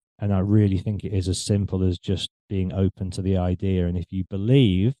 And I really think it is as simple as just being open to the idea. And if you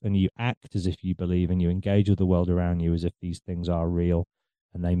believe and you act as if you believe and you engage with the world around you as if these things are real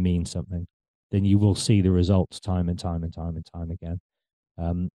and they mean something, then you will see the results time and time and time and time again.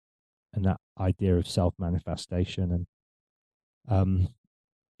 And that idea of self-manifestation. And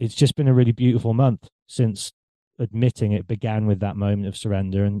it's just been a really beautiful month since admitting. It began with that moment of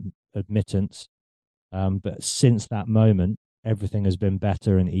surrender and admittance. But since that moment, everything has been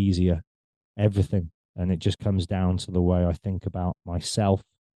better and easier, everything. And it just comes down to the way I think about myself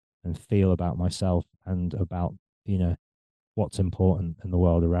and feel about myself and about, what's important in the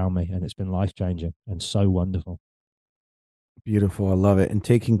world around me. And it's been life-changing and so wonderful. Beautiful. I love it. And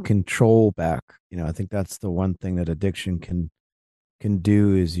taking control back. I think that's the one thing that addiction can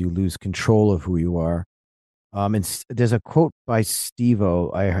do is you lose control of who you are. And there's a quote by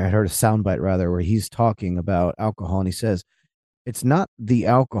Steve-O. I heard a soundbite rather, where he's talking about alcohol, and he says, "It's not the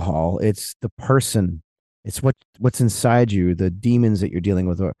alcohol; it's the person. It's what's inside you, the demons that you're dealing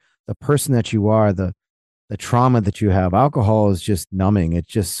with, or the person that you are, the trauma that you have. Alcohol is just numbing. It's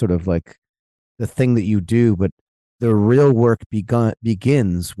just sort of like the thing that you do, but the real work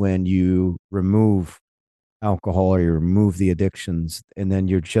begins when you remove alcohol or you remove the addictions, and then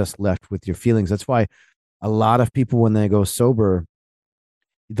you're just left with your feelings. That's why a lot of people, when they go sober,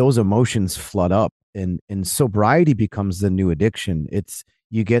 those emotions flood up, and sobriety becomes the new addiction. It's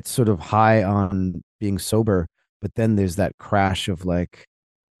you get sort of high on being sober, but then there's that crash of like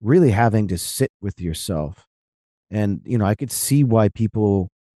really having to sit with yourself. And I could see why people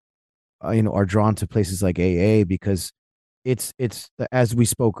are drawn to places like AA, because it's as we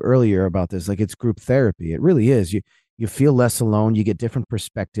spoke earlier about this, like it's group therapy. It really is. You feel less alone. You get different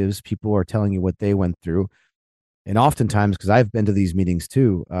perspectives. People are telling you what they went through. And oftentimes, because I've been to these meetings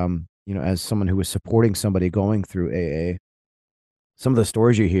too, as someone who was supporting somebody going through AA, some of the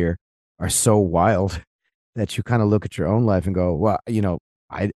stories you hear are so wild that you kind of look at your own life and go, well,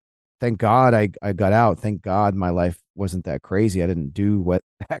 I thank God I got out. Thank God my life wasn't that crazy. I didn't do what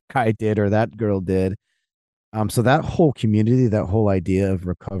that guy did or that girl did. So that whole community, that whole idea of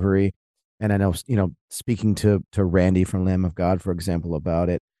recovery, and I know, speaking to Randy from Lamb of God, for example, about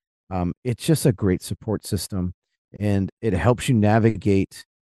it, it's just a great support system, and it helps you navigate.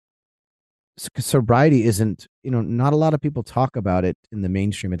 Sobriety isn't, not a lot of people talk about it in the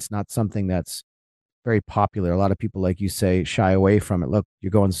mainstream. It's not something that's very popular. A lot of people, like you say, shy away from it. Look,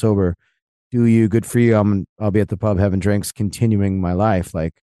 you're going sober. Do you? Good for you. I'll be at the pub having drinks, continuing my life.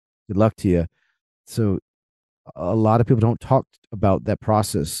 Like, good luck to you. So a lot of people don't talk about that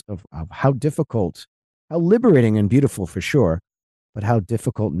process of how difficult, how liberating and beautiful for sure, but how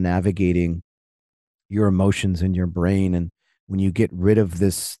difficult navigating your emotions in your brain. And when you get rid of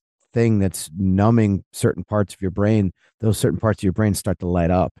this thing that's numbing certain parts of your brain, those certain parts of your brain start to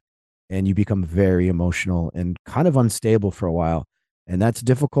light up and you become very emotional and kind of unstable for a while. And that's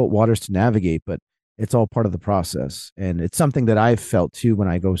difficult waters to navigate, but it's all part of the process. And it's something that I've felt too when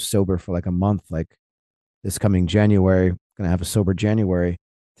I go sober for like a month, like this coming January, going to have a sober January.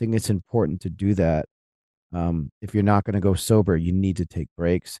 I think it's important to do that. If you're not going to go sober, you need to take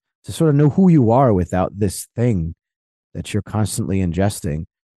breaks to sort of know who you are without this thing that you're constantly ingesting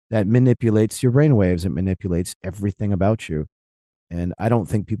that manipulates your brainwaves. It manipulates everything about you. And I don't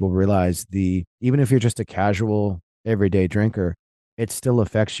think people realize even if you're just a casual everyday drinker, it still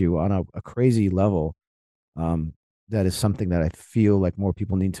affects you on a crazy level. That is something that I feel like more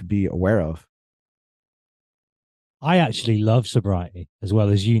people need to be aware of. I actually love sobriety, as well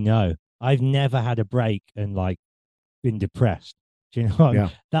as I've never had a break and like been depressed. Do you know what? Yeah.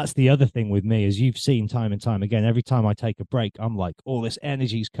 That's the other thing with me, as you've seen time and time again. Every time I take a break, I'm like, all this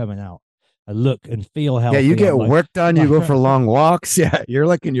energy's coming out. I look and feel healthy. Yeah, you get I'm like, work done. You go for long walks. Yeah, you're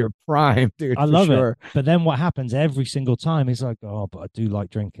like in your prime, dude. I for love sure. it. But then what happens every single time is like, oh, but I do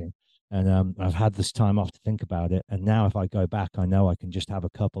like drinking. And I've had this time off to think about it. And now if I go back, I know I can just have a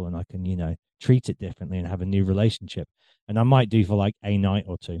couple and I can, treat it differently and have a new relationship. And I might do for like a night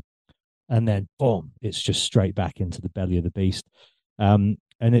or two. And then boom, it's just straight back into the belly of the beast.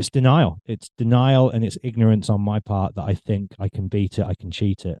 And it's denial. It's denial and it's ignorance on my part that I think I can beat it, I can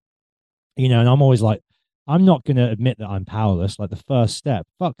cheat it. And I'm always like, I'm not going to admit that I'm powerless. Like the first step,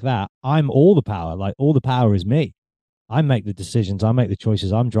 fuck that. I'm all the power. Like all the power is me. I make the decisions, I make the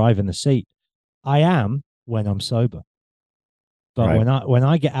choices, I'm driving the seat. I am when I'm sober. But Right. when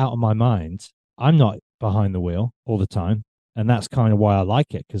I get out of my mind, I'm not behind the wheel all the time. And that's kind of why I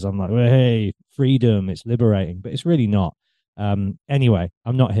like it, because I'm like, well, hey, freedom, it's liberating, but it's really not. Anyway,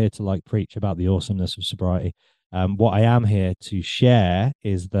 I'm not here to like preach about the awesomeness of sobriety. What I am here to share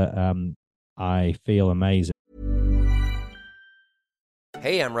is that I feel amazing.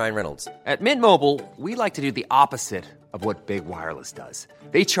 Hey, I'm Ryan Reynolds. At Mint Mobile, we like to do the opposite of what Big Wireless does.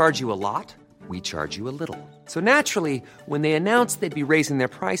 They charge you a lot, we charge you a little. So naturally, when they announced they'd be raising their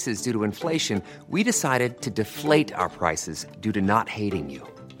prices due to inflation, we decided to deflate our prices due to not hating you.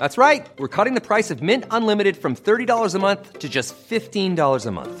 That's right. We're cutting the price of Mint Unlimited from $30 a month to just $15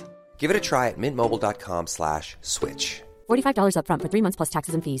 a month. Give it a try at mintmobile.com/switch. $45 up front for 3 months plus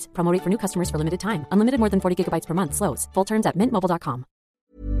taxes and fees. Promo rate for new customers for limited time. Unlimited more than 40 gigabytes per month. Slows full terms at mintmobile.com.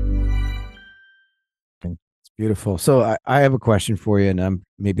 It's beautiful. So I have a question for you, and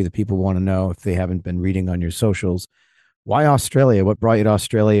maybe the people want to know if they haven't been reading on your socials. Why Australia? What brought you to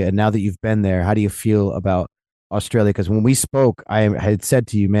Australia? And now that you've been there, how do you feel about Australia? Because when we spoke, I had said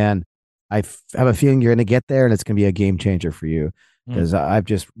to you, man, have a feeling you're going to get there and it's going to be a game changer for you. Because I've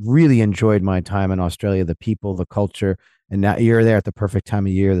just really enjoyed my time in Australia, the people, the culture, and now you're there at the perfect time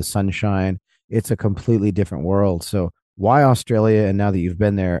of year, the sunshine. It's a completely different world. So why Australia? And now that you've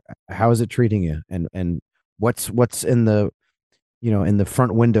been there, how is it treating you? And what's in the in the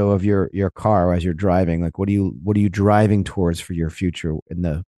front window of your car as you're driving? Like what are you driving towards for your future, in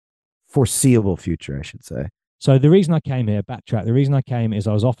the foreseeable future, I should say? So the reason I came here, backtrack, the reason I came is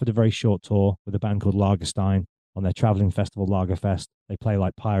I was offered a very short tour with a band called Lagerstein on their traveling festival, Lagerfest. They play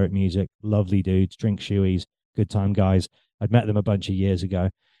like pirate music, lovely dudes, drink shoeies, good time guys. I'd met them a bunch of years ago.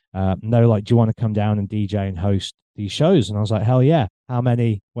 And they were like, do you want to come down and DJ and host these shows? And I was like, hell yeah. How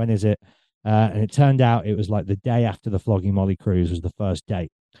many? When is it? And it turned out it was like the day after the Flogging Molly cruise was the first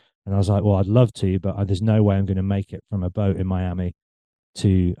date. And I was like, well, I'd love to, but there's no way I'm going to make it from a boat in Miami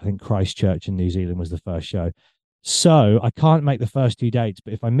to, I think, Christchurch in New Zealand was the first show. So I can't make the first 2 dates,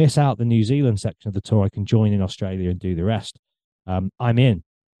 but if I miss out the New Zealand section of the tour, I can join in Australia and do the rest. I'm in.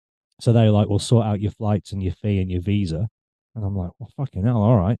 So they were like, we'll sort out your flights and your fee and your visa. And I'm like, well, fucking hell,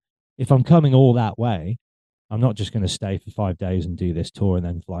 all right. If I'm coming all that way, I'm not just going to stay for 5 days and do this tour and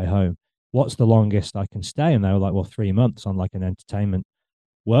then fly home. What's the longest I can stay? And they were like, well, 3 months on like an entertainment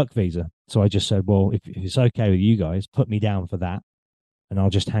work visa. So I just said, well, if it's okay with you guys, put me down for that. And I'll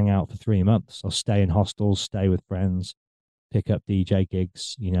just hang out for 3 months. I'll stay in hostels, stay with friends, pick up DJ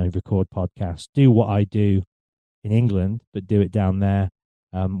gigs, record podcasts, do what I do in England, but do it down there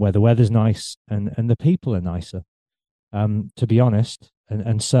where the weather's nice and the people are nicer, to be honest.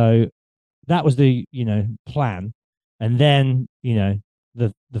 And so that was the, plan. And then,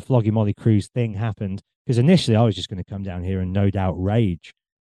 the Flogging Molly cruise thing happened, because initially I was just going to come down here and no doubt rage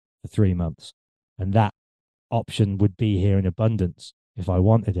for 3 months. And that option would be here in abundance if I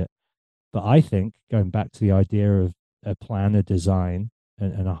wanted it. But I think, going back to the idea of a plan, a design,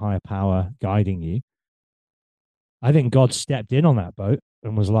 and a higher power guiding you, I think God stepped in on that boat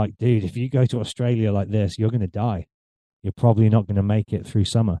and was like, dude, if you go to Australia like this, you're going to die. You're probably not going to make it through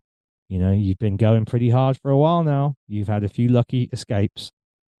summer. You've been going pretty hard for a while now. You've had a few lucky escapes,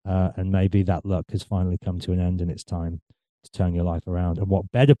 and maybe that luck has finally come to an end and it's time to turn your life around. And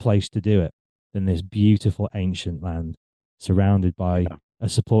what better place to do it than this beautiful ancient land, surrounded by a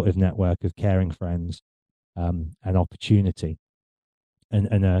supportive network of caring friends, and opportunity,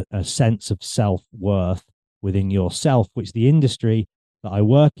 and a sense of self-worth within yourself, which the industry that I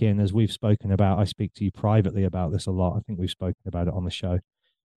work in, as we've spoken about, I speak to you privately about this a lot. I think we've spoken about it on the show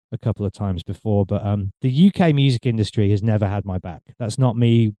a couple of times before, but the UK music industry has never had my back. That's not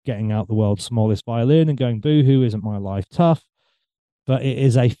me getting out the world's smallest violin and going, boo-hoo, isn't my life tough? But it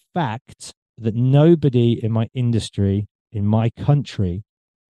is a fact that nobody in my industry, in my country,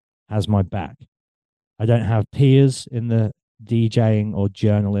 has my back. I don't have peers in the DJing or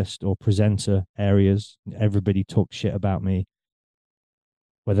journalist or presenter areas. Everybody talks shit about me,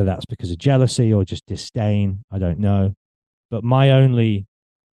 whether that's because of jealousy or just disdain, I don't know. But my only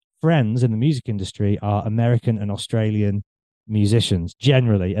friends in the music industry are American and Australian musicians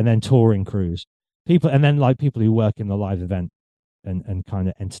generally, and then touring crews, people, and then like people who work in the live event and kind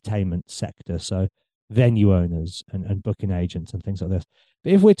of entertainment sector. So venue owners and booking agents and things like this.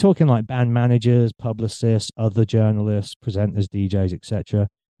 But if we're talking like band managers, publicists, other journalists, presenters, DJs, etc.,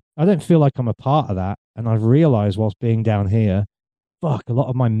 I don't feel like I'm a part of that. And I've realized whilst being down here fuck, a lot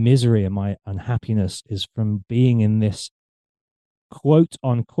of my misery and my unhappiness is from being in this quote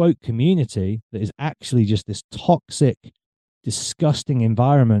unquote community that is actually just this toxic, disgusting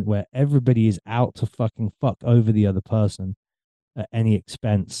environment where everybody is out to fucking fuck over the other person at any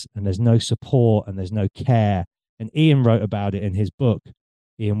expense, and there's no support and there's no care. And Ian wrote about it in his book,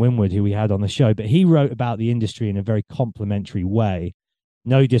 Ian Winwood, who we had on the show, but he wrote about the industry in a very complimentary way.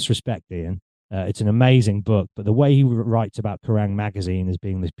 No disrespect, Ian. It's an amazing book, but the way he writes about Kerrang magazine as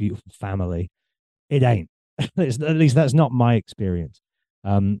being this beautiful family, it ain't. At least that's not my experience.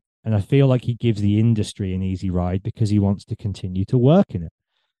 And I feel like he gives the industry an easy ride because he wants to continue to work in it.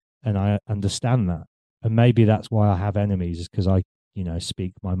 And I understand that. And maybe that's why I have enemies, is because I,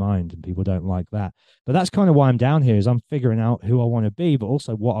 speak my mind and people don't like that. But that's kind of why I'm down here, is I'm figuring out who I want to be, but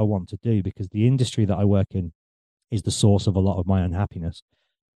also what I want to do, because the industry that I work in is the source of a lot of my unhappiness.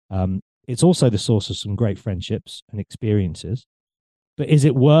 It's also the source of some great friendships and experiences. But is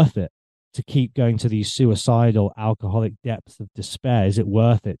it worth it to keep going to these suicidal, alcoholic depths of despair? Is it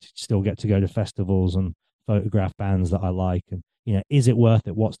worth it to still get to go to festivals and photograph bands that I like? And, is it worth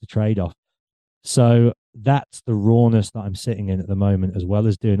it? What's the trade-off? So that's the rawness that I'm sitting in at the moment, as well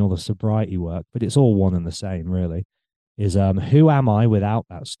as doing all the sobriety work. But it's all one and the same, really, is who am I without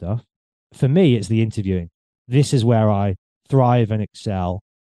that stuff? For me, it's the interviewing. This is where I thrive and excel.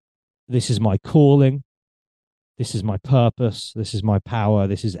 This is my calling. This is my purpose. This is my power.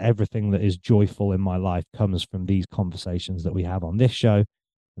 This is everything that is joyful in my life comes from these conversations that we have on this show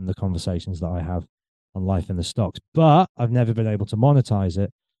and the conversations that I have on Life in the Stocks. But I've never been able to monetize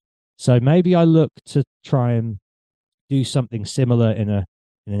it. So maybe I look to try and do something similar in an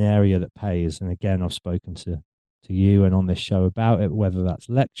area that pays. And again, I've spoken to you and on this show about it, whether that's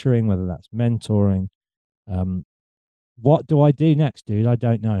lecturing, whether that's mentoring. What do I do next, dude? I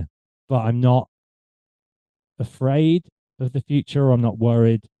don't know. But I'm not afraid of the future. I'm not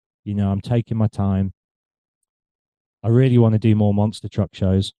worried. I'm taking my time. I really want to do more monster truck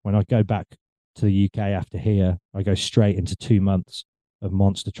shows. When I go back to the UK after here, I go straight into 2 months of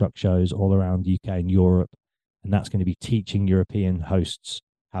monster truck shows all around UK and Europe. And that's going to be teaching European hosts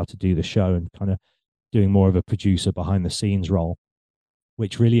how to do the show and kind of doing more of a producer behind the scenes role,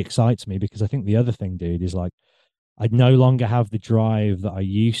 which really excites me, because I think the other thing, dude, is like, I no longer have the drive that I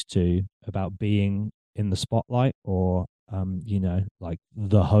used to about being in the spotlight or, like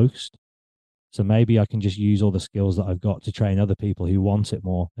the host. So maybe I can just use all the skills that I've got to train other people who want it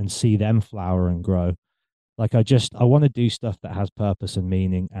more and see them flower and grow. Like I want to do stuff that has purpose and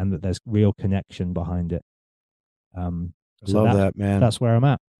meaning and that there's real connection behind it. I love that, man. That's where I'm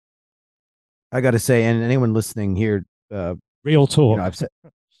at. I got to say, and anyone listening here, real talk.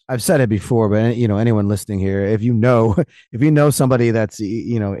 I've said it before, but anyone listening here, if you know somebody that's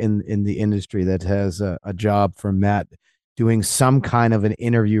in the industry that has a job for Matt doing some kind of an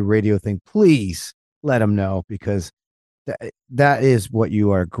interview radio thing, please let them know, because that is what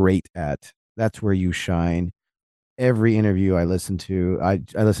you are great at. That's where you shine. Every interview I listen to, I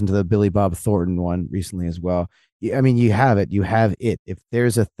listened to the Billy Bob Thornton one recently as well. I mean, you have it. You have it. If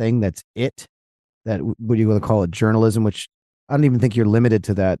there's a thing that's it, that what you want to call it, journalism, which I don't even think you're limited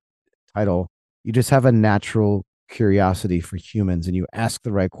to that title. You just have a natural curiosity for humans, and you ask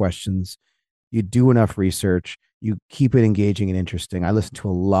the right questions. You do enough research. You keep it engaging and interesting. I listen to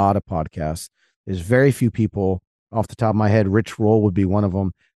a lot of podcasts. There's very few people off the top of my head. Rich Roll would be one of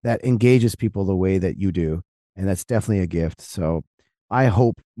them that engages people the way that you do. And that's definitely a gift. So I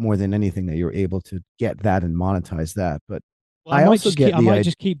hope more than anything that you're able to get that and monetize that. But well, I might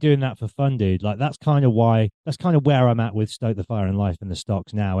just keep doing that for fun, dude. Like that's kind of where I'm at with Stoke the Fire and Life in the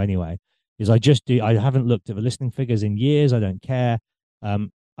Stocks now anyway, is I haven't looked at the listening figures in years. I don't care.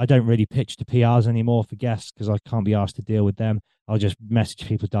 I don't really pitch to PRs anymore for guests because I can't be asked to deal with them. I'll just message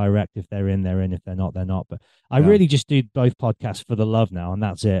people direct. If they're in, they're in. If they're not, they're not. But I really just do both podcasts for the love now, and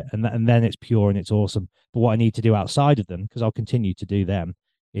that's it. And then it's pure and it's awesome. But what I need to do outside of them, because I'll continue to do them,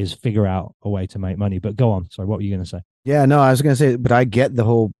 is figure out a way to make money. But go on. Sorry, what were you going to say? Yeah, no, I was going to say, but I get the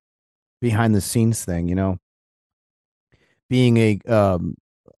whole behind the scenes thing, being a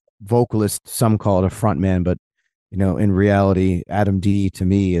vocalist, some call it a front man, but in reality, Adam D to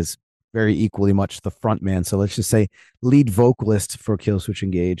me is very equally much the front man. So let's just say lead vocalist for Killswitch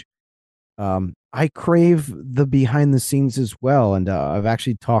Engage. I crave the behind the scenes as well. And I've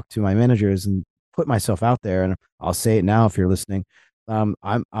actually talked to my managers and put myself out there, and I'll say it now if you're listening.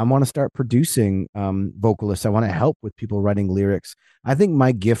 I want to start producing vocalists. I want to help with people writing lyrics. I think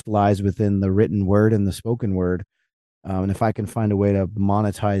my gift lies within the written word and the spoken word. And if I can find a way to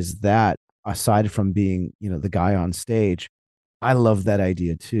monetize that, aside from being, the guy on stage, I love that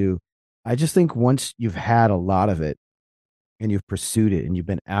idea too. I just think once you've had a lot of it, and you've pursued it and you've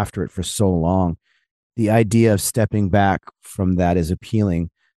been after it for so long, the idea of stepping back from that is appealing.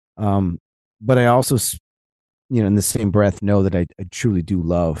 But I also, in the same breath, know that I truly do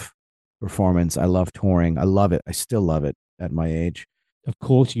love performance. I love touring. I love it. I still love it at my age. Of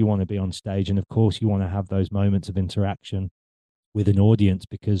course, you want to be on stage, and of course, you want to have those moments of interaction with an audience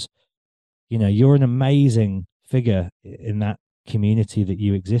because, you're an amazing figure in that community that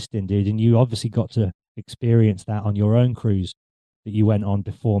you exist in, dude. And you obviously got to experience that on your own cruise that you went on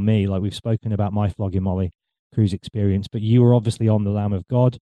before me. Like we've spoken about my Flogging Molly cruise experience, but you were obviously on the Lamb of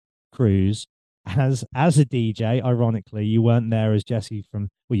God cruise as a DJ. Ironically, you weren't there as Jesse from,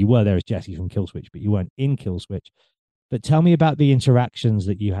 well, you were there as Jesse from Killswitch, but you weren't in Killswitch. But tell me about the interactions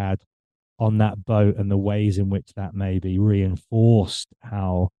that you had on that boat and the ways in which that maybe reinforced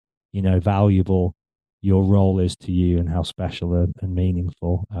how, valuable your role is to you and how special and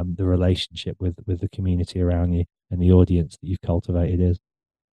meaningful the relationship with the community around you and the audience that you've cultivated is.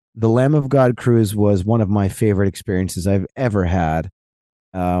 The Lamb of God cruise was one of my favorite experiences I've ever had.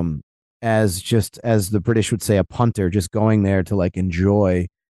 As the British would say, a punter, just going there to like enjoy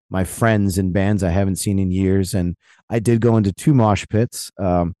my friends and bands I haven't seen in years. And I did go into 2 mosh pits.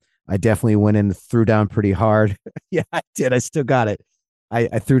 I definitely went in and threw down pretty hard. Yeah, I did. I still got it.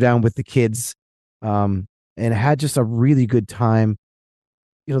 I threw down with the kids, and had just a really good time.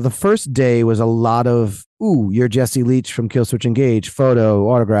 The first day was a lot of, ooh, you're Jesse Leach from Killswitch Engage, photo,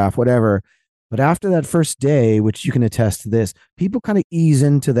 autograph, whatever. But after that first day, which you can attest to this, people kind of ease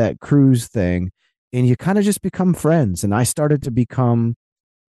into that cruise thing and you kind of just become friends. And I started to become,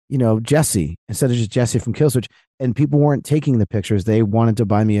 Jesse instead of just Jesse from Killswitch. And people weren't taking the pictures. They wanted to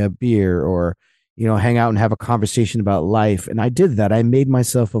buy me a beer or, hang out and have a conversation about life. And I did that. I made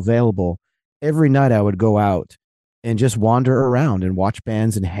myself available. Every night I would go out and just wander around and watch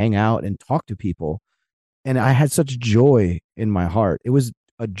bands and hang out and talk to people. And I had such joy in my heart. It was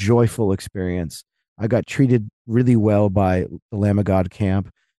a joyful experience. I got treated really well by the Lamb of God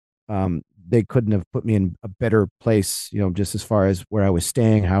camp. They couldn't have put me in a better place, just as far as where I was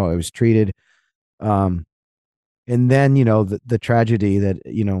staying, how I was treated. And then, the tragedy that,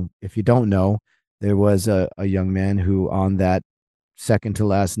 if you don't know, there was a young man who on that second to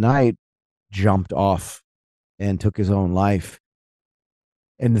last night jumped off and took his own life.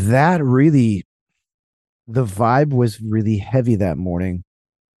 And that really, the vibe was really heavy that morning,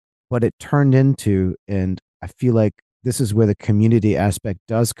 but it turned into, and I feel like this is where the community aspect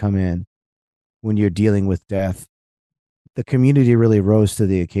does come in when you're dealing with death. The community really rose to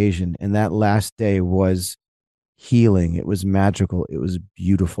the occasion. And that last day was healing. It was magical. It was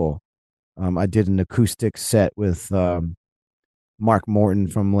beautiful. I did an acoustic set with Mark Morton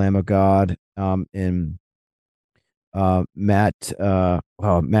from Lamb of God, and Matt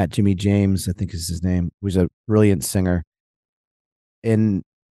Jimmy James, I think is his name, who's a brilliant singer. And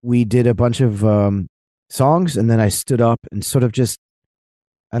we did a bunch of songs, and then I stood up and sort of just,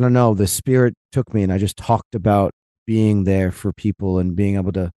 I don't know, the spirit took me and I just talked about being there for people and being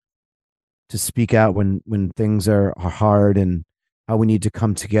able to speak out when things are hard and how we need to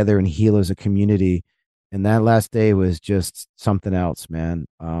come together and heal as a community. And that last day was just something else, man.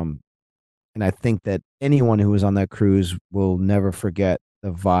 And I think that anyone who was on that cruise will never forget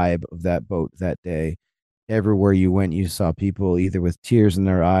the vibe of that boat that day. Everywhere you went, you saw people either with tears in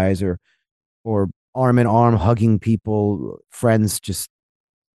their eyes or arm in arm hugging people, friends just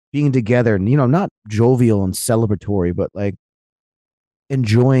being together and, not jovial and celebratory, but like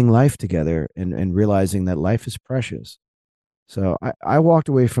enjoying life together and realizing that life is precious. So I walked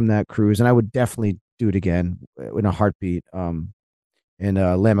away from that cruise and I would definitely do it again in a heartbeat. And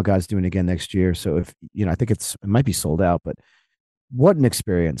Lamb of God's doing it again next year. So if, I think it might be sold out, but what an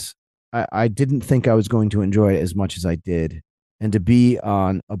experience. I didn't think I was going to enjoy it as much as I did. And to be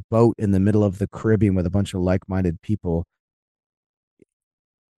on a boat in the middle of the Caribbean with a bunch of like-minded people.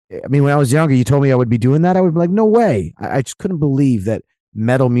 I mean, when I was younger, you told me I would be doing that. I would be like, no way. I just couldn't believe that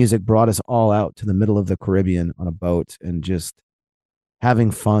metal music brought us all out to the middle of the Caribbean on a boat and just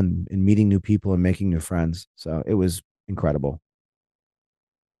having fun and meeting new people and making new friends. So it was incredible.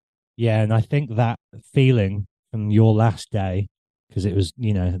 Yeah, and I think that feeling from your last day, because it was,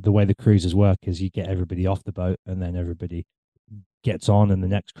 the way the cruises work is you get everybody off the boat and then everybody gets on and the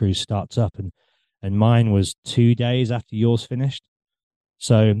next cruise starts up. And mine was 2 days after yours finished.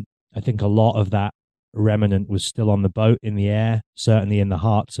 So I think a lot of that remnant was still on the boat in the air, certainly in the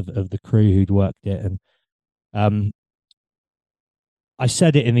hearts of the crew who'd worked it. And I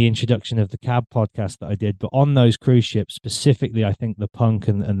said it in the introduction of the Cab podcast that I did, but on those cruise ships, specifically, I think the punk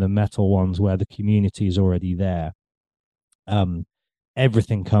and the metal ones where the community is already there,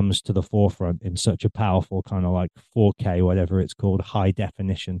 everything comes to the forefront in such a powerful kind of like 4K, whatever it's called, high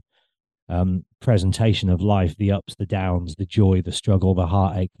definition presentation of life, the ups, the downs, the joy, the struggle, the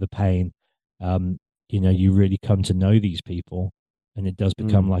heartache, the pain. Um, you really come to know these people, and it does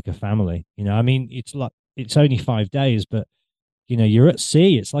become Mm. like a family. I mean, it's only 5 days, but you're at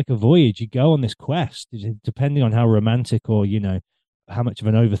sea. It's like a voyage. You go on this quest, depending on how romantic or how much of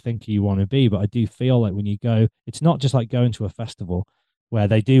an overthinker you want to be. But I do feel like when you go, it's not just like going to a festival where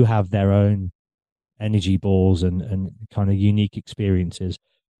they do have their own energy balls and kind of unique experiences.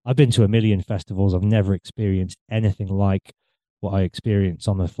 I've been to a million festivals. I've never experienced anything like what I experience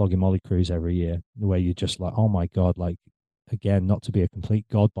on the Flogging Molly cruise every year, where you're just like, oh my God, like, again, not to be a complete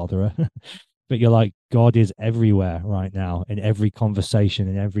God botherer, but you're like, God is everywhere right now, in every conversation,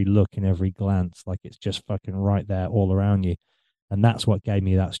 in every look, in every glance. Like, it's just fucking right there all around you. And that's what gave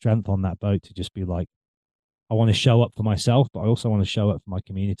me that strength on that boat to just be like, I want to show up for myself, but I also want to show up for my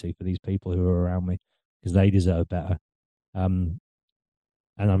community, for these people who are around me, because they deserve better. Um,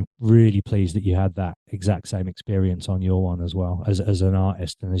 and I'm really pleased that you had that exact same experience on your one as well, as an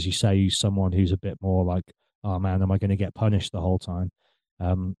artist, and as you say, someone who's a bit more like, oh man, am I going to get punished the whole time?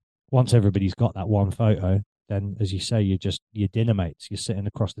 Um, Once everybody's got that one photo, then as you say, you're dinner mates. You're sitting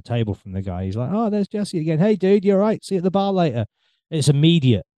across the table from the guy. He's like, oh, there's Jesse again. Hey, dude, you're right. See you at the bar later. It's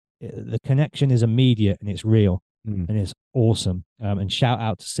immediate. The connection is immediate and it's real Mm. and it's awesome. And shout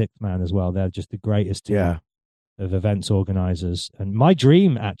out to Sixth Man as well. They're just the greatest team Yeah. of events organizers. And my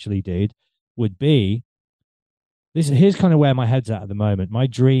dream, actually, dude, would be here's kind of where my head's at the moment. My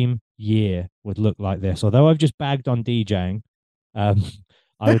dream year would look like this. Although I've just bagged on DJing, um,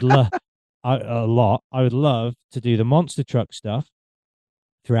 I would love a lot. I would love to do the monster truck stuff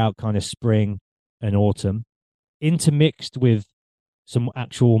throughout kind of spring and autumn, intermixed with some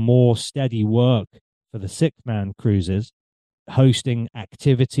actual more steady work for the Sixth Man cruises, hosting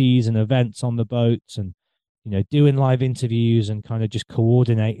activities and events on the boats, and doing live interviews and kind of just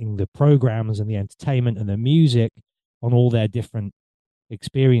coordinating the programs and the entertainment and the music on all their different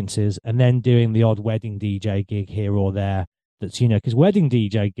experiences, and then doing the odd wedding DJ gig here or there. That's because wedding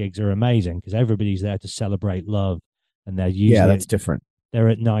DJ gigs are amazing because everybody's there to celebrate love, and they're Yeah, usually that's different. they're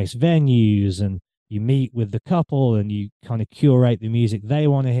at nice venues, and you meet with the couple and you kind of curate the music they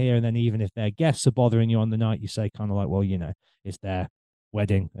want to hear. And then even if their guests are bothering you on the night, you say kind of like, well, it's their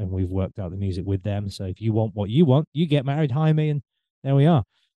wedding and we've worked out the music with them. So if you want what you want, you get married, hire me, and there we are.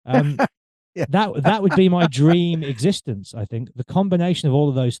 Yeah. That would be my dream existence. I think the combination of all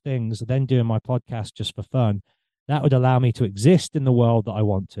of those things, then doing my podcast just for fun, that would allow me to exist in the world that I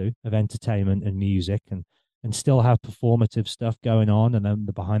want to, of entertainment and music, and still have performative stuff going on, and then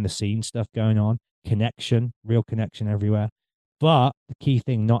the behind the scenes stuff going on, real connection everywhere. But the key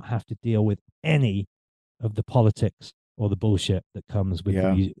thing, not have to deal with any of the politics or the bullshit that comes with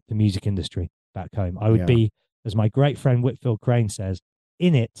Yeah. the music industry back home. I would Yeah. be, as my great friend Whitfield Crane says,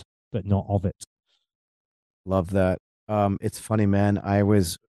 in it, but not of it. Love that. It's funny, man.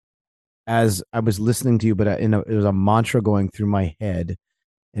 As I was listening to you, but it was a mantra going through my head,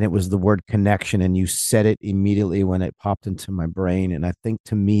 and it was the word connection, and you said it immediately when it popped into my brain. And I think,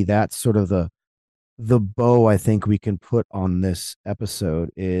 to me, that's sort of the bow I think we can put on this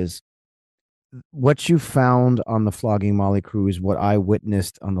episode is what you found on the Flogging Molly cruise, what I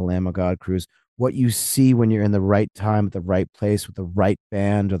witnessed on the Lamb of God cruise, what you see when you're in the right time at the right place with the right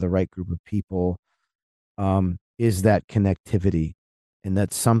band or the right group of people, is that connectivity. And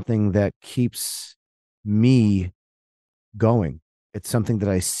that's something that keeps me going. It's something that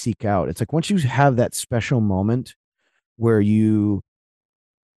I seek out. It's like once you have that special moment where you're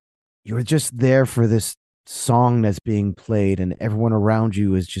just there for this song that's being played and everyone around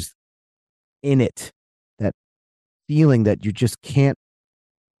you is just in it, that feeling that you just can't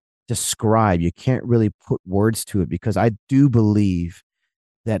describe, you can't really put words to it, because I do believe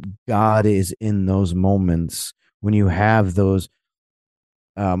that God is in those moments when you have those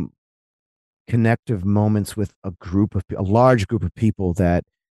um, connective moments with a large group of people that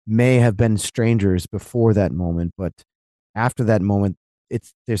may have been strangers before that moment, but after that moment,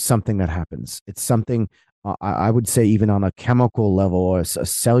 there's something that happens. It's something, I would say, even on a chemical level or a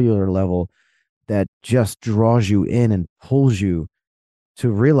cellular level, that just draws you in and pulls you to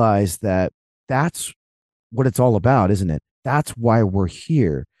realize that that's what it's all about, isn't it? That's why we're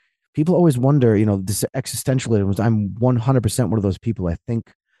here. People always wonder, this existentialism. I'm 100% one of those people. I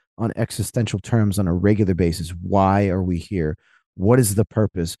think on existential terms on a regular basis. Why are we here? What is the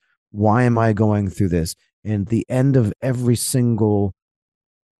purpose? Why am I going through this? And the end of every single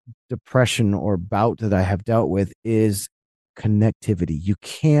depression or bout that I have dealt with is connectivity. You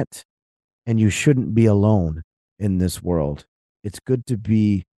can't and you shouldn't be alone in this world. It's good to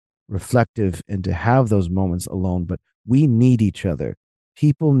be reflective and to have those moments alone, but we need each other.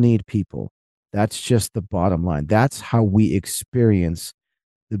 People need people. That's just the bottom line. That's how we experience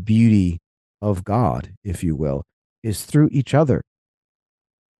the beauty of God, if you will, is through each other.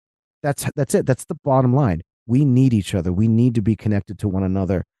 That's it. That's the bottom line. We need each other. We need to be connected to one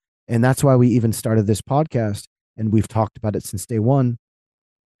another. And that's why we even started this podcast, and we've talked about it since day one.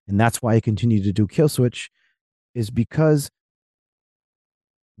 And that's why I continue to do Kill Switch, is because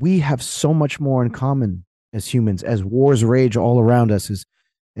we have so much more in common as humans, as wars rage all around us,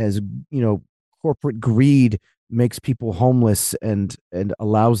 as corporate greed makes people homeless and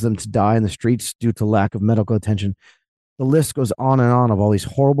allows them to die in the streets due to lack of medical attention. The list goes on and on of all these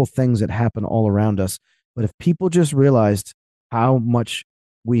horrible things that happen all around us. But if people just realized how much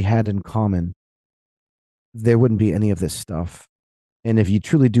we had in common, there wouldn't be any of this stuff. And if you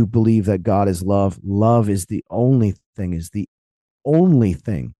truly do believe that God is love, love is the only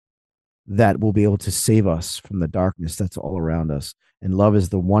thing that will be able to save us from the darkness that's all around us. And love is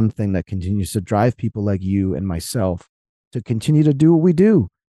the one thing that continues to drive people like you and myself to continue to do what we do,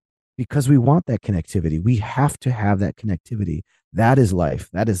 because we want that connectivity. We have to have that connectivity. That is life.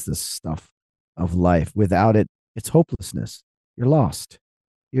 That is the stuff of life. Without it, it's hopelessness. You're lost.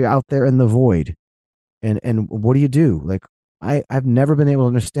 You're out there in the void. And what do? Like, I've never been able to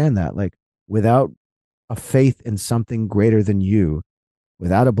understand that. Like, without a faith in something greater than you,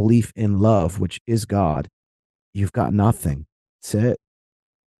 without a belief in love, which is God, you've got nothing. That's it.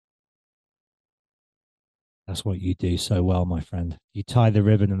 That's what you do so well, my friend. You tie the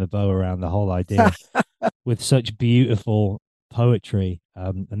ribbon and the bow around the whole idea with such beautiful poetry.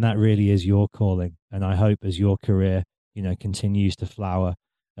 And that really is your calling. And I hope as your career, continues to flower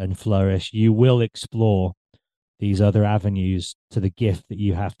and flourish, you will explore these other avenues to the gift that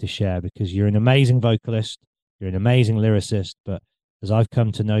you have to share, because you're an amazing vocalist, you're an amazing lyricist. But as I've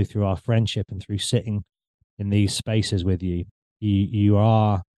come to know through our friendship and through sitting in these spaces with you, you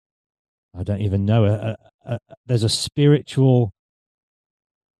are, I don't even know, there's a spiritual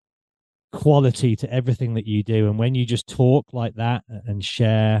quality to everything that you do. And when you just talk like that and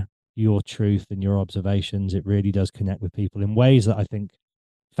share your truth and your observations, it really does connect with people in ways that I think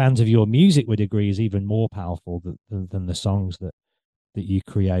fans of your music would agree is even more powerful than the songs that you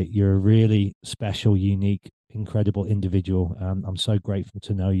create. You're a really special, unique, incredible individual. I'm so grateful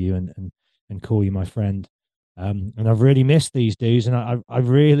to know you and call you my friend. And I've really missed these dudes. And I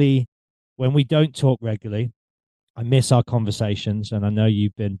really, when we don't talk regularly, I miss our conversations. And I know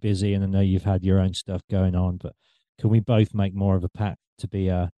you've been busy and I know you've had your own stuff going on, but can we both make more of a pact to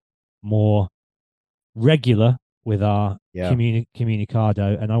be more regular with our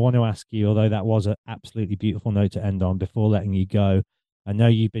communicado? And I want to ask you, although that was an absolutely beautiful note to end on, before letting you go, I know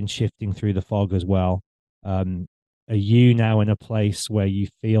you've been shifting through the fog as well. Are you now in a place where you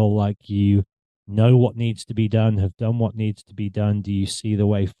feel like you know what needs to be done, have done what needs to be done? Do you see the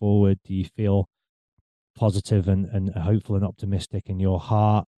way forward? Do you feel positive and hopeful and optimistic in your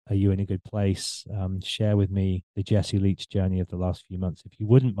heart? Are you in a good place? Share with me the Jesse Leach journey of the last few months, if you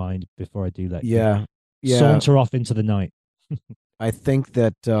wouldn't mind, before I do let you saunter off into the night. I think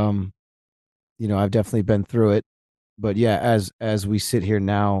that I've definitely been through it, but yeah, as we sit here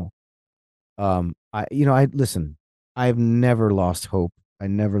now, I listen. I've never lost hope. I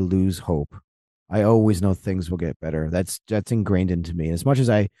never lose hope. I always know things will get better. That's ingrained into me. As much as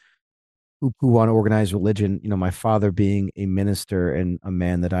I poo-poo on organized religion, my father being a minister and a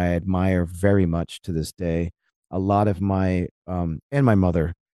man that I admire very much to this day, a lot of my and my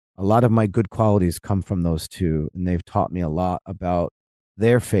mother, a lot of my good qualities come from those two, and they've taught me a lot about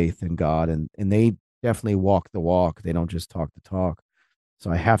their faith in God, and they definitely walk the walk. They don't just talk the talk. So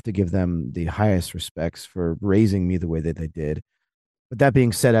I have to give them the highest respects for raising me the way that they did. But that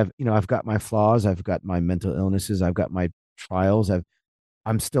being said, I've got my flaws, I've got my mental illnesses, I've got my trials.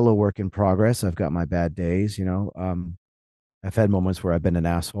 I'm still a work in progress. I've got my bad days, I've had moments where I've been an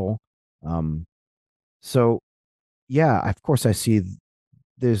asshole. So yeah, of course I see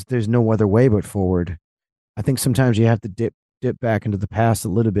there's no other way but forward. I think sometimes you have to dip back into the past a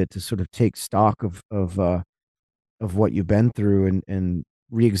little bit to sort of take stock of what you've been through and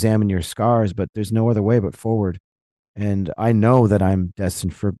re-examine your scars, but there's no other way but forward. And I know that I'm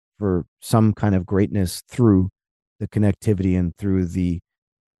destined for some kind of greatness through the connectivity and through the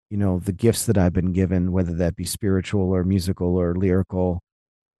the gifts that I've been given, whether that be spiritual or musical or lyrical.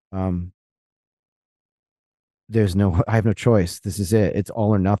 I have no choice. This is it. It's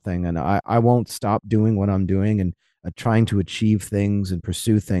all or nothing. And I won't stop doing what I'm doing and trying to achieve things and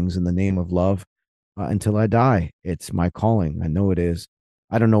pursue things in the name of love until I die. It's my calling. I know it is.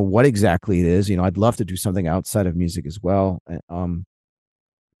 I don't know what exactly it is. I'd love to do something outside of music as well.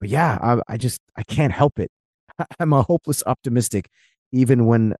 But yeah, I can't help it. I'm a hopeless optimistic, even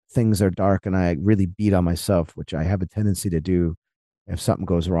when things are dark and I really beat on myself, which I have a tendency to do if something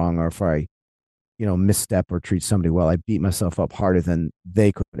goes wrong or if I, misstep or treat somebody well. I beat myself up harder than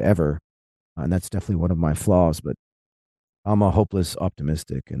they could ever. And that's definitely one of my flaws, but I'm a hopeless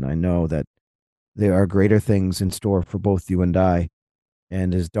optimistic. And I know that there are greater things in store for both you and I.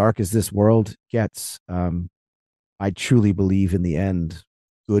 And as dark as this world gets, I truly believe in the end,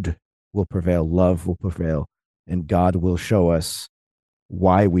 good will prevail, love will prevail, and God will show us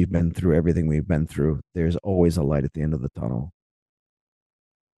why we've been through everything we've been through. There's always a light at the end of the tunnel.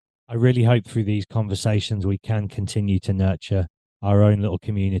 I really hope through these conversations we can continue to nurture our own little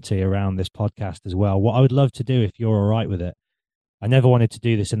community around this podcast as well. What I would love to do, if you're all right with it, I never wanted to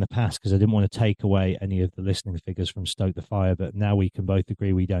do this in the past because I didn't want to take away any of the listening figures from Stoke the Fire, but now we can both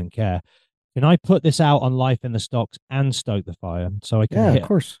agree we don't care. Can I put this out on Life in the Stocks and Stoke the Fire so I can Of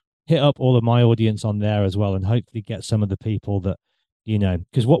course. hit up all of my audience on there as well, and hopefully get some of the people that,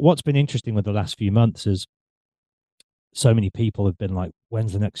 because what's been interesting with the last few months is so many people have been like,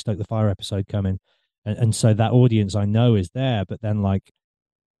 when's the next Stoke the Fire episode coming? And so that audience I know is there, but then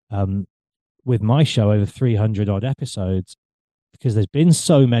um, with my show over 300 odd episodes, because there's been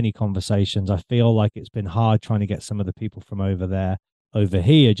so many conversations, I feel like it's been hard trying to get some of the people from over there over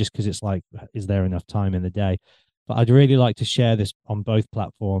here, just because it's like, is there enough time in the day? But I'd really like to share this on both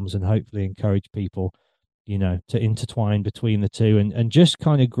platforms and hopefully encourage people, to intertwine between the two and just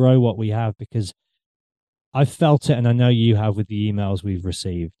kind of grow what we have, because I've felt it, and I know you have with the emails we've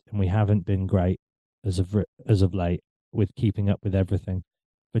received, and we haven't been great as of late with keeping up with everything.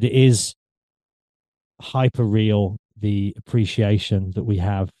 But it is hyper real, the appreciation that we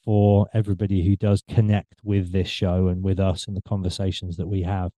have for everybody who does connect with this show and with us and the conversations that we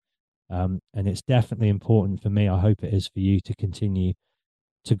have. And it's definitely important for me. I hope it is for you to continue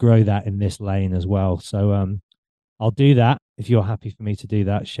to grow that in this lane as well. So I'll do that if you're happy for me to do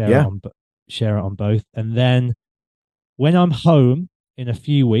that. Share it on both, and then when I'm home in a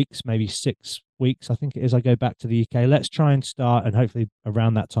few weeks, maybe 6 weeks, I think it is, I go back to the UK. Let's try and start, and hopefully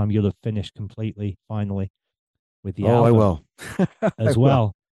around that time you'll have finished completely, finally, with the album. I will. As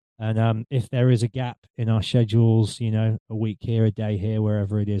well. And if there is a gap in our schedules, a week here, a day here,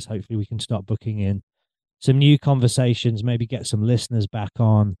 wherever it is, hopefully we can start booking in some new conversations, maybe get some listeners back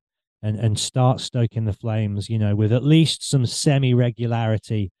on and start stoking the flames, with at least some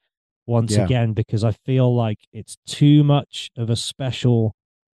semi-regularity once again, because I feel like it's too much of a special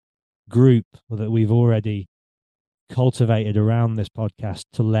group that we've already cultivated around this podcast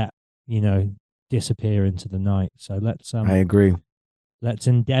to let, disappear into the night. So I agree. Let's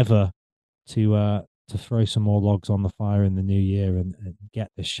endeavor to throw some more logs on the fire in the new year and get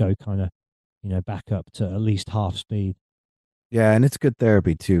this show kind of, back up to at least half speed. Yeah, and it's good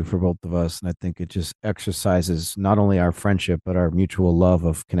therapy too for both of us, and I think it just exercises not only our friendship but our mutual love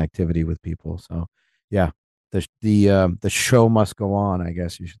of connectivity with people. So, yeah, the show must go on, I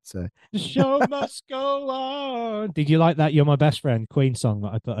guess you should say. The show must go on. Did you like that "You're My Best Friend" Queen song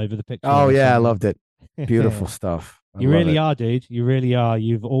that I put over the picture? Oh yeah, I loved it. Beautiful stuff. You really are, dude. You really are.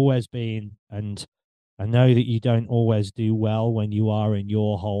 You've always been, and I know that you don't always do well when you are in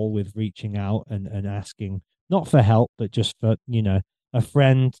your hole with reaching out and asking, not for help, but just for, a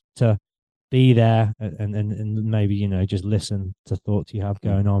friend to be there and maybe, just listen to thoughts you have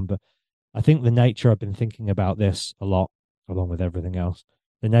going on. But I think the nature, I've been thinking about this a lot, along with everything else,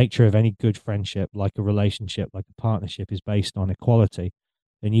 the nature of any good friendship, like a relationship, like a partnership, is based on equality.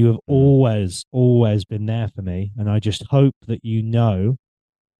 And you have always been there for me. And I just hope that,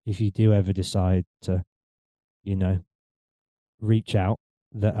 if you do ever decide to, reach out,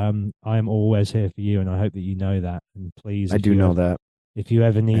 that I am always here for you. And I hope that you know that. And please, I do know that. If you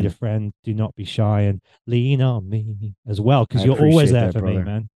ever need a friend, do not be shy and lean on me as well, because you're always there for me,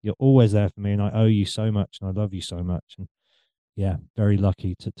 man. You're always there for me, and I owe you so much, and I love you so much. And yeah, very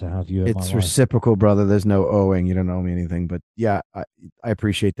lucky to have you in my life. It's reciprocal, brother. There's no owing. You don't owe me anything. But yeah, I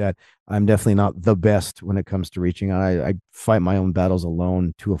appreciate that. I'm definitely not the best when it comes to reaching out. I fight my own battles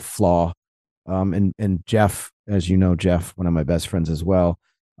alone to a flaw. And Jeff, as you know, Jeff, one of my best friends as well,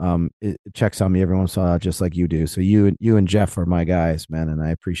 it checks on me every once in a while, just like you do. So you and Jeff are my guys, man, and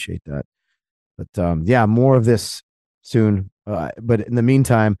I appreciate that. But yeah, more of this soon. But in the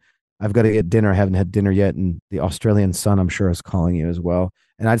meantime, I've got to get dinner. I haven't had dinner yet, and the Australian sun, I'm sure, is calling you as well.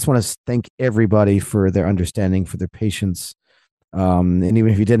 And I just want to thank everybody for their understanding, for their patience. And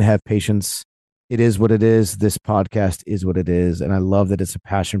even if you didn't have patience, it is what it is. This podcast is what it is, and I love that it's a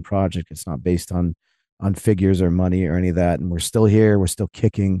passion project. It's not based on on figures or money or any of that. And we're still here. We're still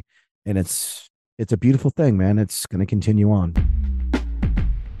kicking. And it's a beautiful thing, man. It's going to continue on.